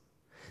bots.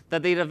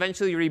 That they'd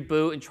eventually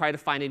reboot and try to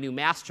find a new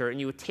master, and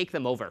you would take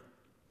them over.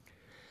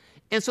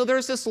 And so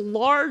there's this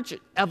large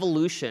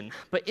evolution.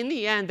 But in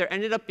the end, there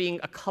ended up being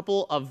a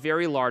couple of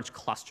very large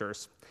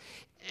clusters.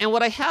 And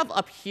what I have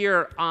up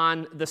here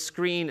on the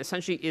screen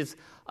essentially is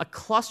a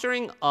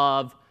clustering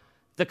of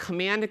the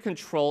command and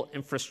control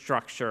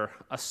infrastructure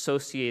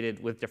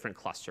associated with different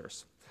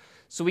clusters.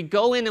 So we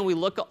go in and we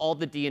look at all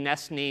the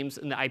DNS names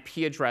and the IP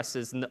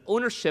addresses and the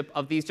ownership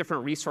of these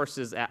different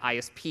resources at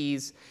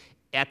ISPs,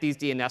 at these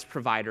DNS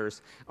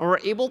providers. And we're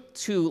able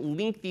to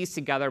link these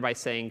together by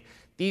saying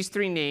these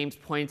three names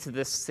point to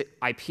this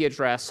IP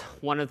address.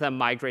 One of them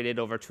migrated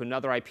over to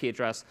another IP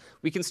address.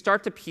 We can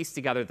start to piece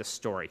together the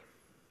story.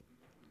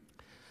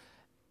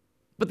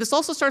 But this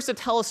also starts to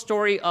tell a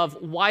story of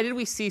why did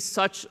we see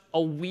such a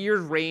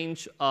weird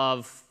range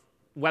of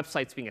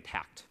websites being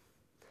attacked.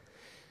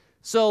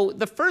 So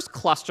the first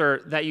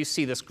cluster that you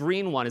see, this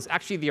green one, is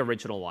actually the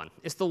original one.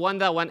 It's the one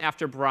that went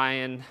after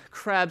Brian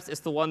Krebs.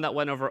 It's the one that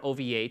went over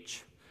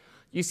OVH.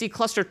 You see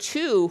cluster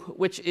 2,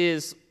 which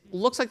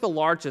looks like the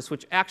largest,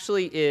 which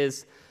actually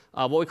is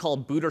what we call a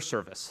booter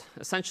service.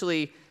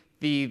 Essentially,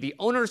 the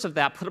owners of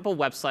that put up a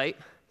website,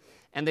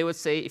 and they would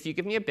say, if you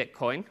give me a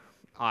Bitcoin,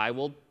 I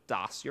will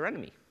DOS your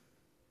enemy.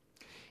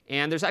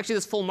 And there's actually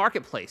this full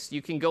marketplace.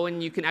 You can go in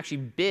and you can actually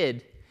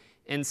bid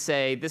and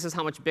say, this is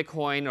how much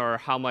Bitcoin or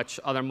how much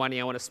other money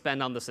I want to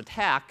spend on this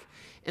attack.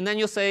 And then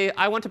you'll say,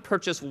 I want to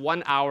purchase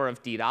 1 hour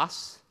of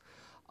DDoS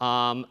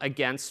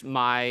against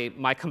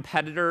my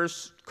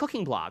competitor's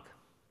cooking blog.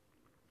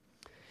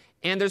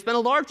 And there's been a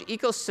large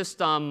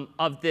ecosystem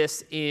of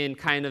this in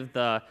kind of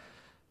the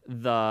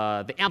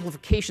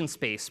amplification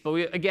space. But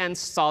we, again,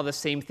 saw the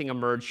same thing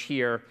emerge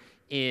here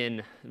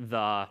in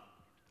the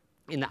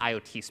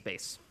IoT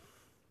space.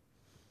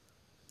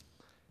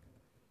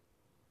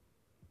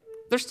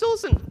 There still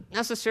isn't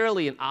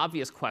necessarily an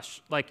obvious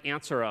question,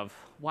 answer of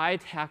why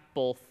attack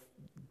both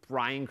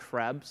Brian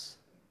Krebs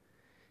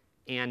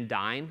and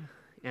Dyn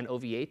and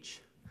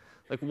OVH?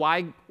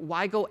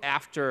 Why go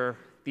after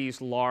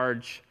these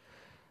large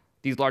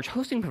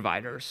hosting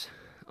providers?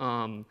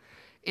 And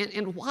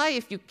why,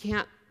 if you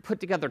can't put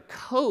together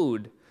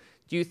code,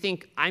 do you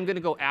think I'm going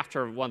to go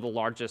after one of the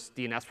largest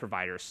DNS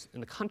providers in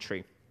the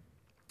country?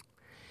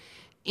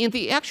 And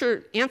the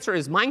answer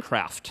is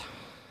Minecraft,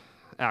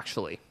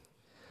 actually.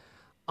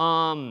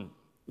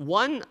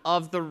 One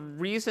of the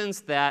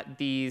reasons that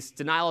these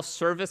denial of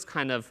service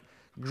kind of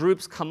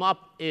groups come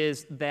up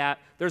is that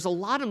there's a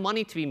lot of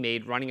money to be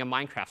made running a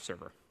Minecraft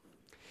server.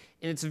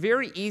 And it's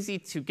very easy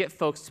to get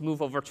folks to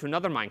move over to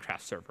another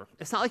Minecraft server.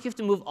 It's not like you have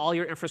to move all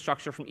your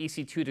infrastructure from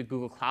EC2 to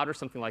Google Cloud or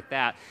something like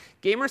that.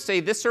 Gamers say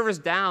this server's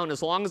down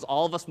as long as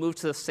all of us move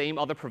to the same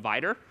other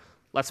provider.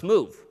 Let's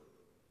move.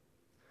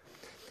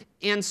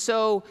 And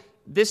so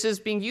this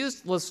is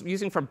was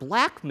using for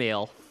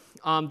blackmail.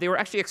 They were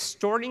actually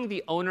extorting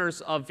the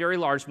owners of very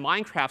large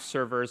Minecraft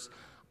servers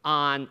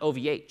on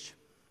OVH.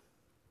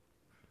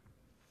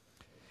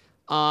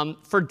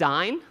 For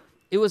Dyn,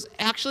 it was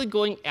actually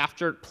going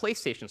after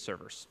PlayStation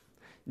servers.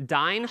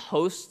 Dyn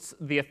hosts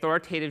the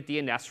authoritative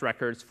DNS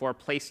records for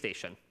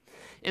PlayStation.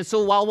 And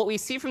so while what we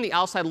see from the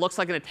outside looks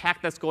like an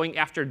attack that's going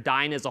after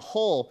Dyn as a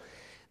whole,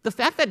 the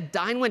fact that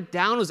Dyn went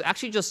down was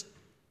actually just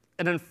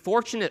an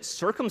unfortunate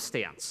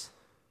circumstance.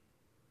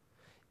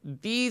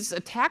 These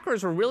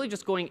attackers were really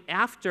just going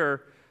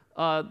after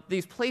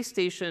these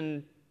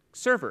PlayStation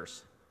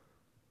servers.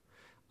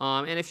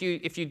 And if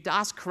you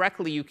DOS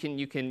correctly, you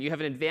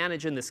have an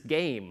advantage in this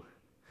game.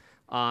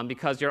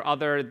 Because the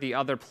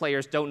other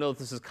players don't know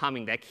this is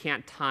coming. They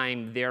can't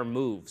time their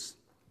moves.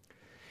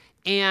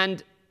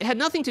 And it had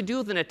nothing to do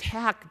with an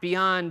attack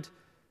beyond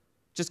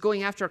just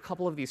going after a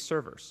couple of these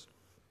servers.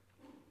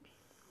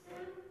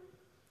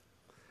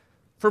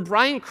 For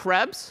Brian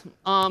Krebs,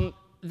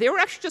 they were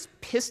actually just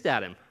pissed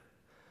at him.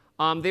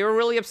 They were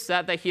really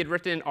upset that he had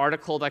written an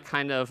article that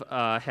kind of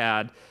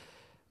had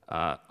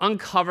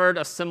uncovered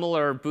a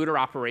similar booter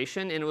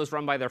operation, and it was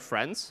run by their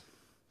friends.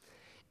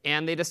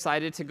 And they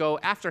decided to go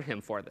after him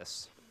for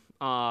this.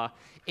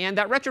 And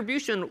that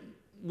retribution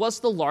was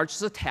the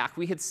largest attack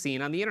we had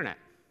seen on the internet.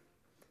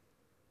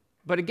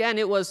 But again,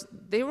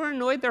 they were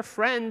annoyed their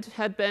friend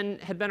had been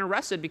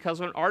arrested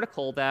because of an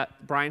article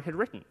that Brian had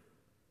written.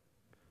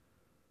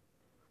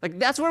 Like,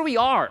 that's where we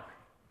are.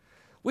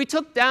 We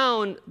took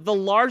down the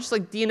largest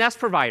DNS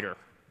provider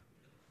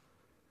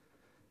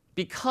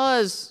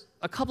because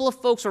a couple of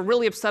folks are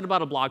really upset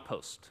about a blog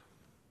post.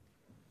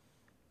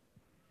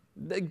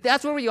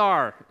 That's where we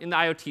are in the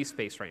IoT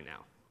space right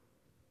now.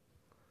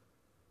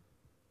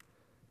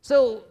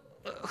 So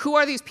who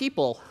are these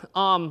people?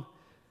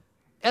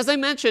 As I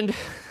mentioned,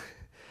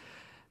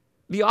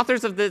 the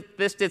authors of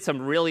this did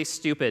some really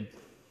stupid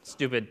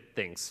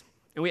things.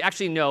 And we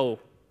actually know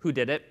who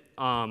did it.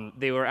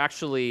 They were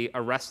actually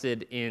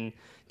arrested in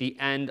the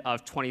end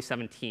of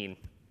 2017.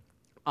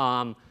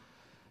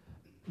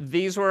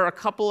 These were a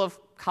couple of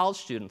college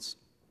students.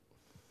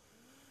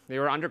 They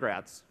were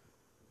undergrads.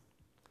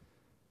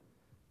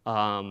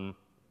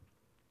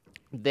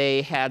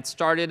 They had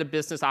started a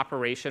business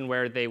operation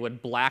where they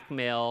would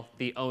blackmail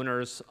the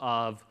owners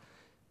of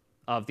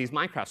these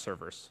Minecraft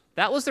servers.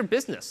 That was their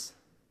business.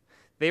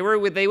 They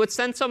would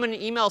send someone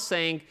an email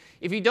saying,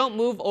 if you don't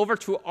move over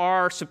to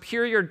our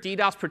superior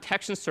DDoS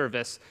protection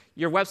service,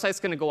 your website's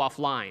going to go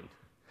offline.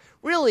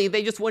 Really,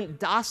 they just wouldn't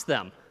DOS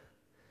them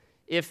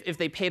if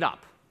they paid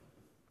up.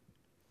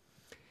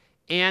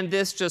 And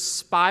this just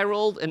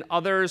spiraled, and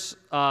others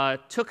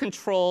took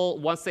control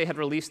once they had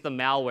released the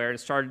malware and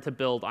started to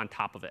build on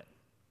top of it.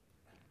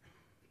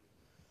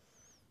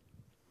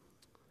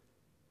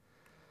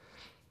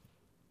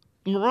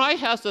 Mirai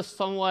has this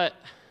somewhat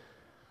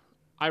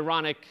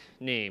ironic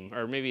name,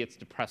 or maybe it's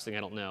depressing, I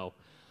don't know,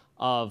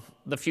 of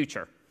the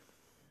future.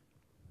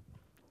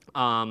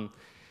 And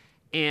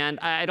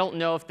I don't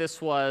know if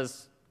this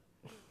was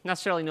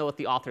necessarily know what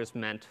the authors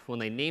meant when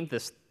they named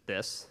this.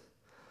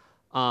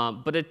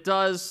 But it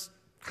does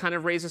kind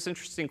of raise this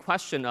interesting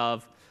question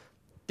of,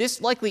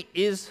 this likely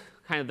is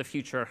kind of the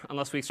future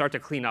unless we start to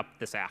clean up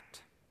this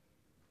act.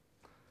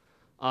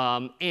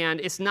 And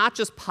it's not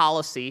just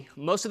policy.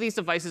 Most of these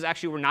devices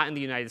actually were not in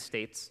the United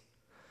States.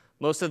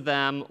 Most of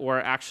them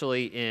were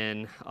actually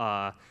in,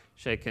 I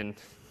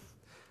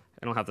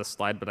don't have this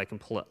slide, but I can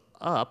pull it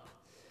up.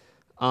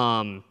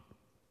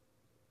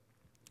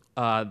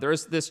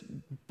 There's this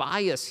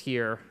bias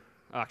here.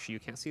 Actually, you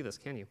can't see this,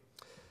 can you?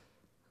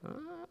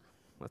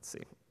 Let's see.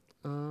 If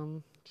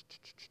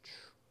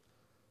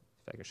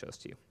I can show this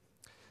to you.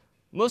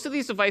 Most of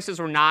these devices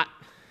were not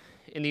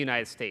in the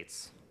United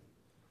States.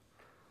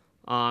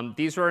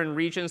 These were in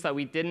regions that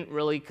we didn't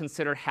really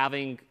consider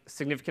having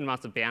significant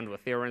amounts of bandwidth.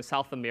 They were in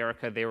South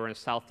America. They were in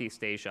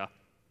Southeast Asia.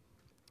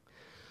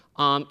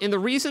 And the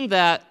reason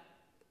that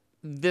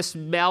this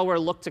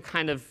malware looked to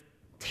kind of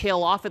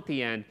tail off at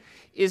the end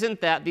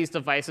isn't that these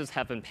devices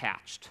have been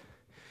patched.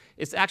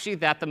 It's actually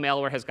that the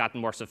malware has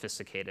gotten more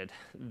sophisticated,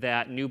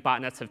 that new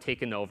botnets have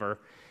taken over,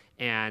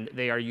 and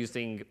they are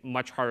using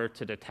much harder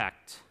to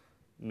detect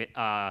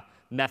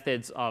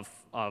methods of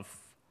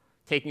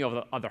taking over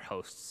the other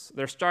hosts.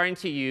 They're starting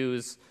to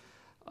use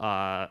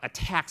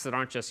attacks that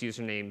aren't just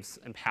usernames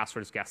and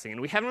passwords guessing.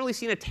 And we haven't really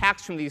seen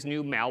attacks from these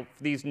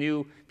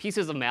new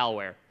pieces of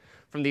malware,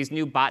 from these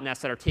new botnets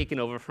that are taken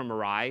over from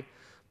Mirai.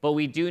 But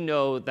we do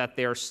know that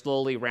they're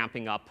slowly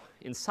ramping up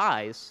in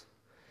size.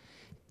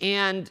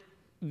 And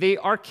they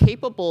are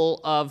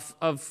capable of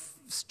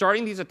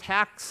starting these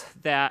attacks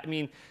that, I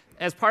mean,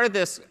 as part of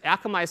this,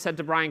 Akamai said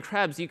to Brian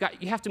Krebs, you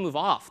have to move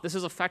off. This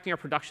is affecting our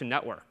production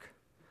network.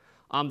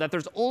 that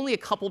there's only a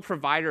couple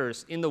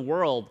providers in the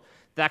world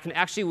that can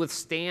actually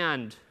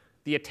withstand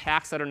the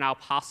attacks that are now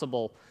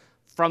possible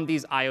from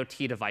these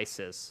IoT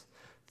devices,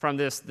 from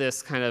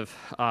this kind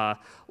of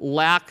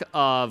lack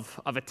of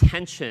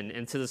attention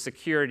into the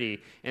security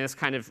and this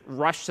kind of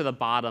rush to the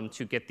bottom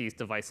to get these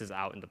devices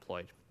out and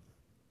deployed.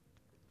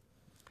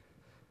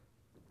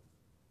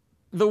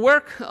 The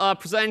work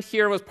presented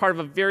here was part of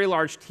a very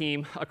large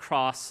team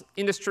across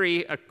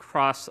industry,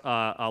 across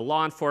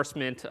law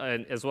enforcement,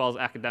 as well as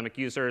academic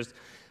users,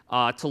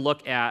 to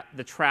look at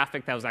the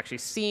traffic that was actually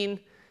seen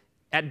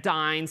at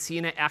Dyn,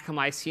 seen at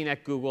Akamai, seen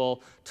at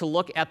Google, to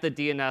look at the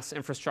DNS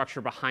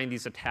infrastructure behind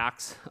these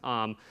attacks.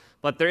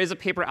 But there is a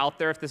paper out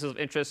there if this is of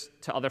interest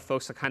to other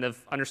folks to kind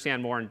of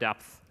understand more in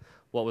depth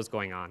what was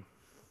going on.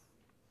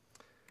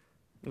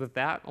 With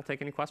that, I'll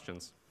take any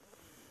questions.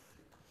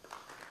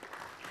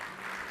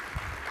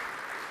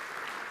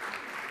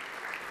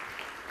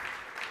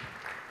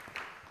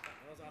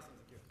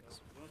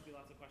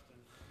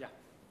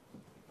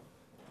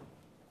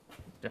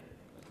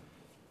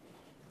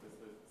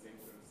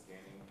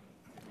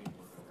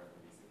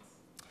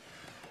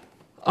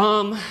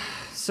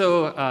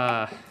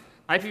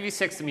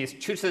 IPv6 to me is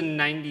 2 to the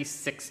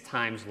 96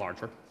 times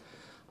larger.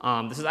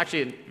 This is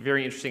actually a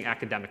very interesting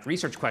academic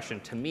research question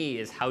to me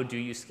is how do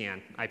you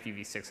scan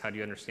IPv6? How do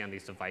you understand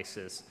these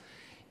devices?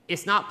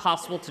 It's not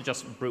possible to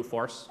just brute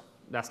force.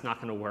 That's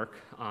not going to work.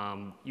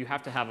 You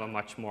have to have a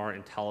much more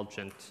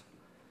intelligent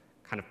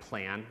kind of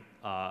plan,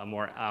 a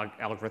more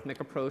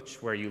algorithmic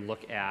approach where you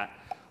look at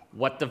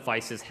what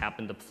devices have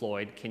been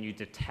deployed. Can you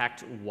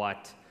detect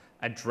what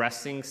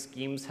addressing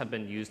schemes have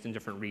been used in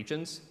different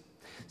regions?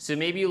 So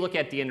maybe you look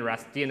at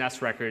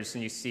DNS records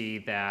and you see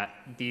that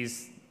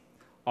these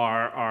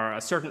are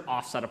a certain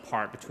offset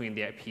apart between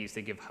the IPs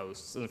they give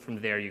hosts. And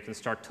from there, you can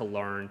start to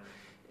learn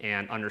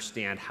and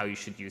understand how you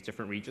should use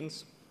different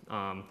regions.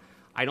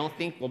 I don't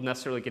think we'll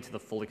necessarily get to the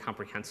fully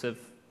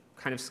comprehensive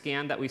kind of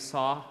scan that we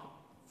saw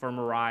for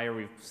Mirai or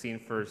we've seen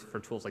for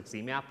tools like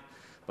ZMAP.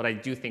 But I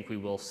do think we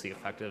will see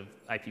effective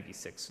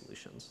IPv6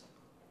 solutions.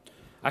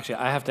 Actually,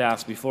 I have to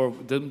ask before,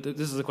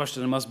 this is a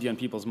question that must be on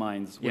people's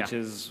minds, which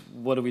is,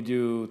 what do we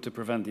do to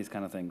prevent these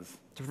kind of things?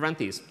 To prevent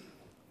these?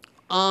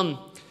 I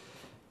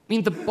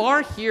mean, the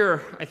bar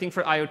here, I think,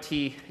 for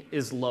IoT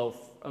is low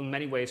in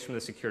many ways from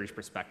the security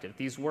perspective.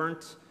 These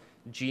weren't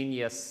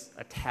genius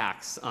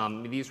attacks.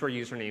 These were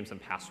usernames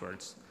and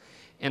passwords.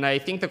 And I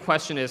think the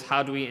question is,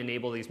 how do we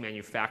enable these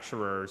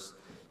manufacturers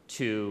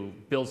to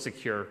build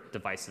secure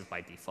devices by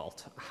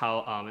default?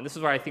 And this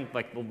is where I think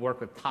like the work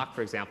with TOC,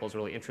 for example, is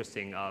really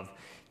interesting of,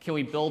 can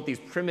we build these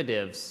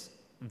primitives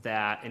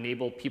that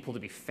enable people to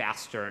be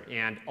faster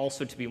and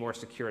also to be more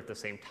secure at the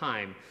same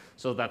time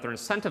so that they're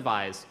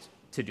incentivized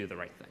to do the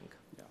right thing?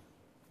 Yeah.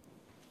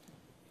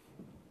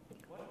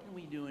 What can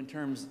we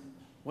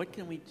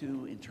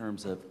do in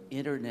terms of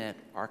internet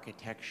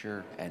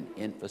architecture and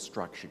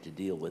infrastructure to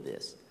deal with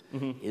this?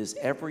 Mm-hmm. Is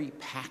every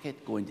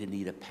packet going to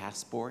need a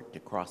passport to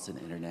cross an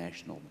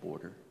international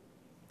border?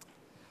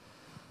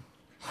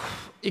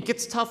 It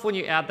gets tough when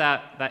you add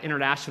that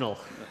international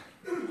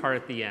part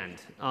at the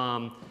end.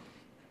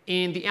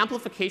 In the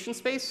amplification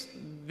space,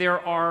 there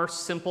are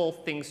simple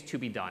things to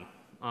be done.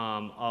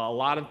 A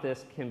lot of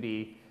this can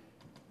be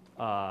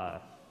handled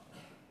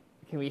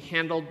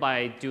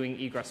by doing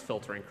egress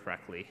filtering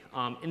correctly.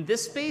 In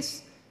this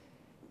space,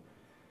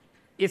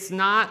 it's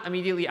not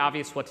immediately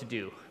obvious what to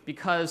do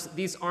because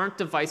these aren't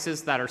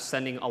devices that are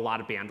sending a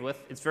lot of bandwidth.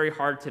 It's very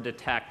hard to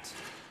detect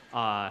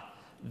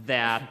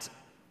that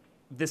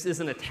this is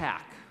an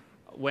attack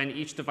when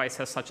each device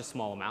has such a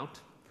small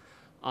amount.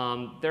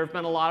 There have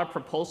been a lot of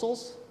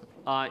proposals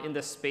in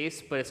this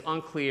space, but it's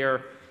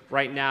unclear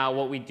right now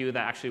what we do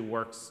that actually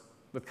works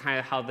with kind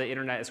of how the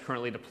internet is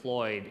currently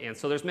deployed. And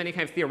so there's many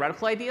kind of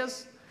theoretical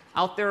ideas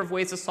out there of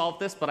ways to solve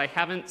this, but I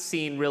haven't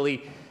seen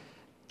really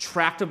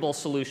tractable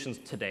solutions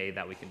today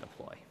that we can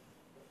deploy.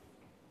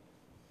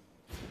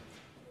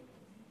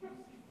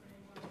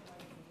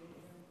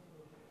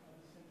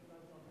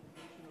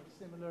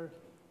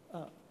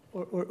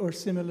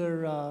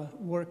 Similar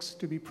works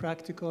to be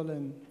practical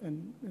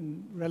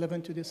and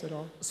relevant to this at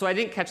all? So I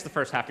didn't catch the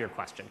first half of your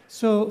question.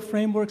 So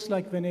frameworks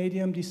like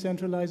Vanadium,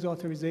 decentralized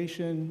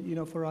authorization,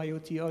 for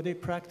IoT, are they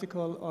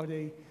practical?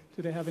 Do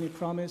they have any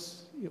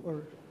promise?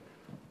 Or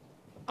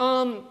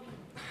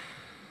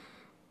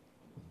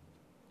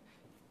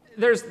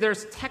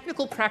there's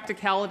technical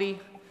practicality,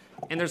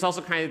 and there's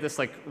also kind of this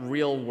like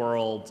real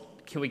world,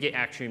 can we get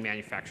actually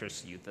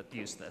manufacturers to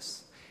use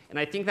this? And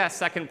I think that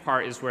second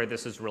part is where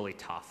this is really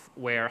tough,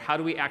 where how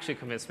do we actually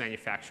convince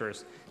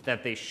manufacturers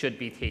that they should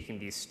be taking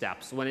these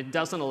steps when it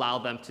doesn't allow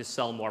them to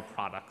sell more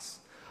products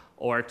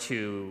or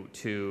to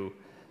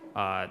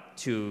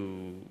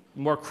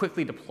more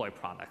quickly deploy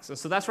products. And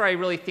so that's where I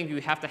really think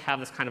you have to have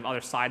this kind of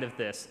other side of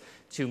this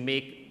to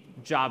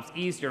make jobs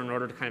easier in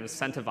order to kind of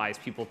incentivize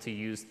people to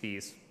use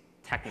these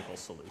technical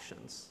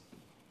solutions.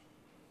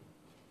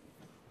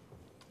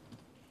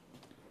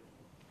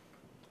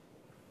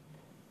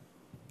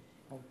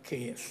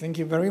 Okay, thank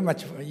you very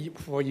much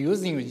for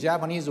using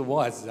Japanese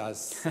words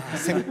as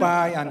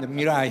senpai and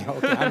mirai.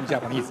 Okay, I'm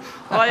Japanese.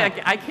 Well,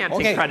 I can't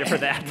take credit for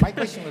that. My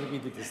question will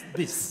be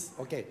this.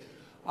 Okay,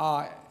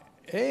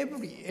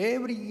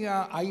 every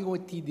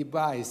IoT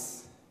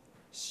device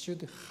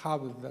should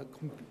have the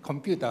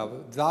computer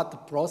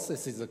that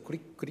processes a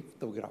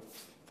cryptograph.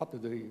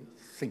 What do you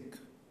think?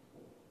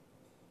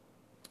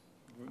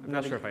 I'm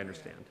not sure if I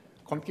understand.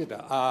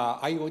 Computer,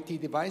 IoT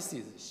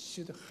devices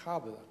should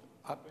have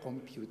a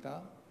computer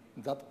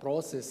that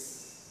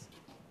processes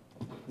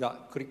the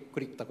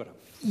cryptograph.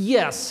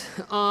 Yes.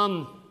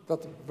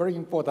 That's very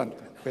important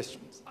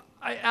questions.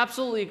 I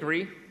absolutely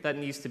agree that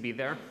needs to be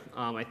there.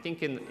 I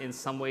think in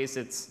some ways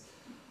it's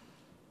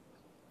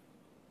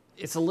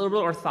a little bit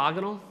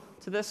orthogonal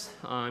to this.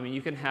 I mean,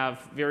 you can have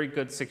very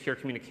good secure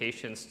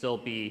communication still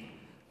be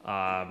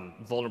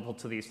vulnerable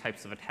to these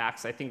types of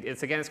attacks. I think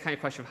it's kind of a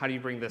question of how do you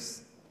bring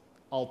this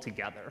all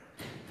together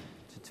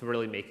to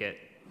really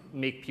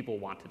make people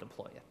want to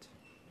deploy it.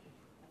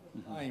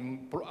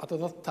 At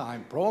that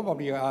time,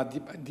 probably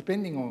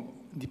depending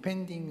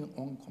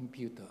on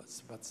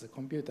computers, but the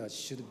computer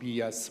should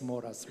be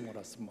smaller.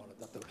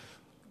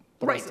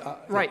 Right,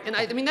 right. And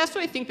I mean, that's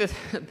what I think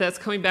that's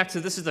coming back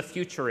to this is the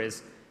future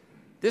is,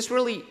 this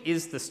really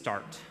is the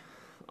start.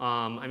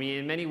 I mean,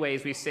 in many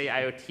ways, we say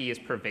IoT is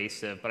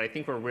pervasive, but I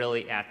think we're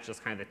really at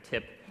just kind of the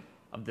tip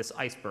of this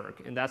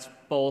iceberg. And that's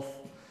both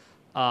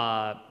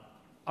a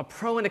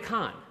pro and a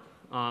con.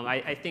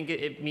 I think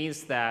it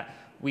means that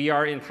we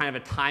are in kind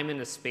of a time and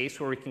a space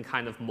where we can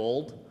kind of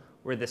mold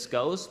where this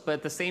goes. But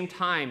at the same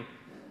time,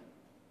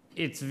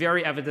 it's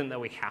very evident that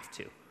we have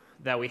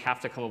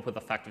to come up with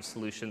effective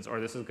solutions,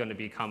 or this is going to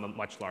become a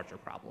much larger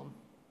problem.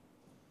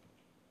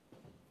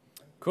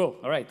 Cool.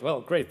 All right. Well,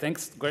 great.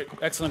 Thanks. Great.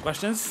 Excellent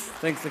questions.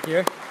 Thanks,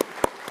 Zakir.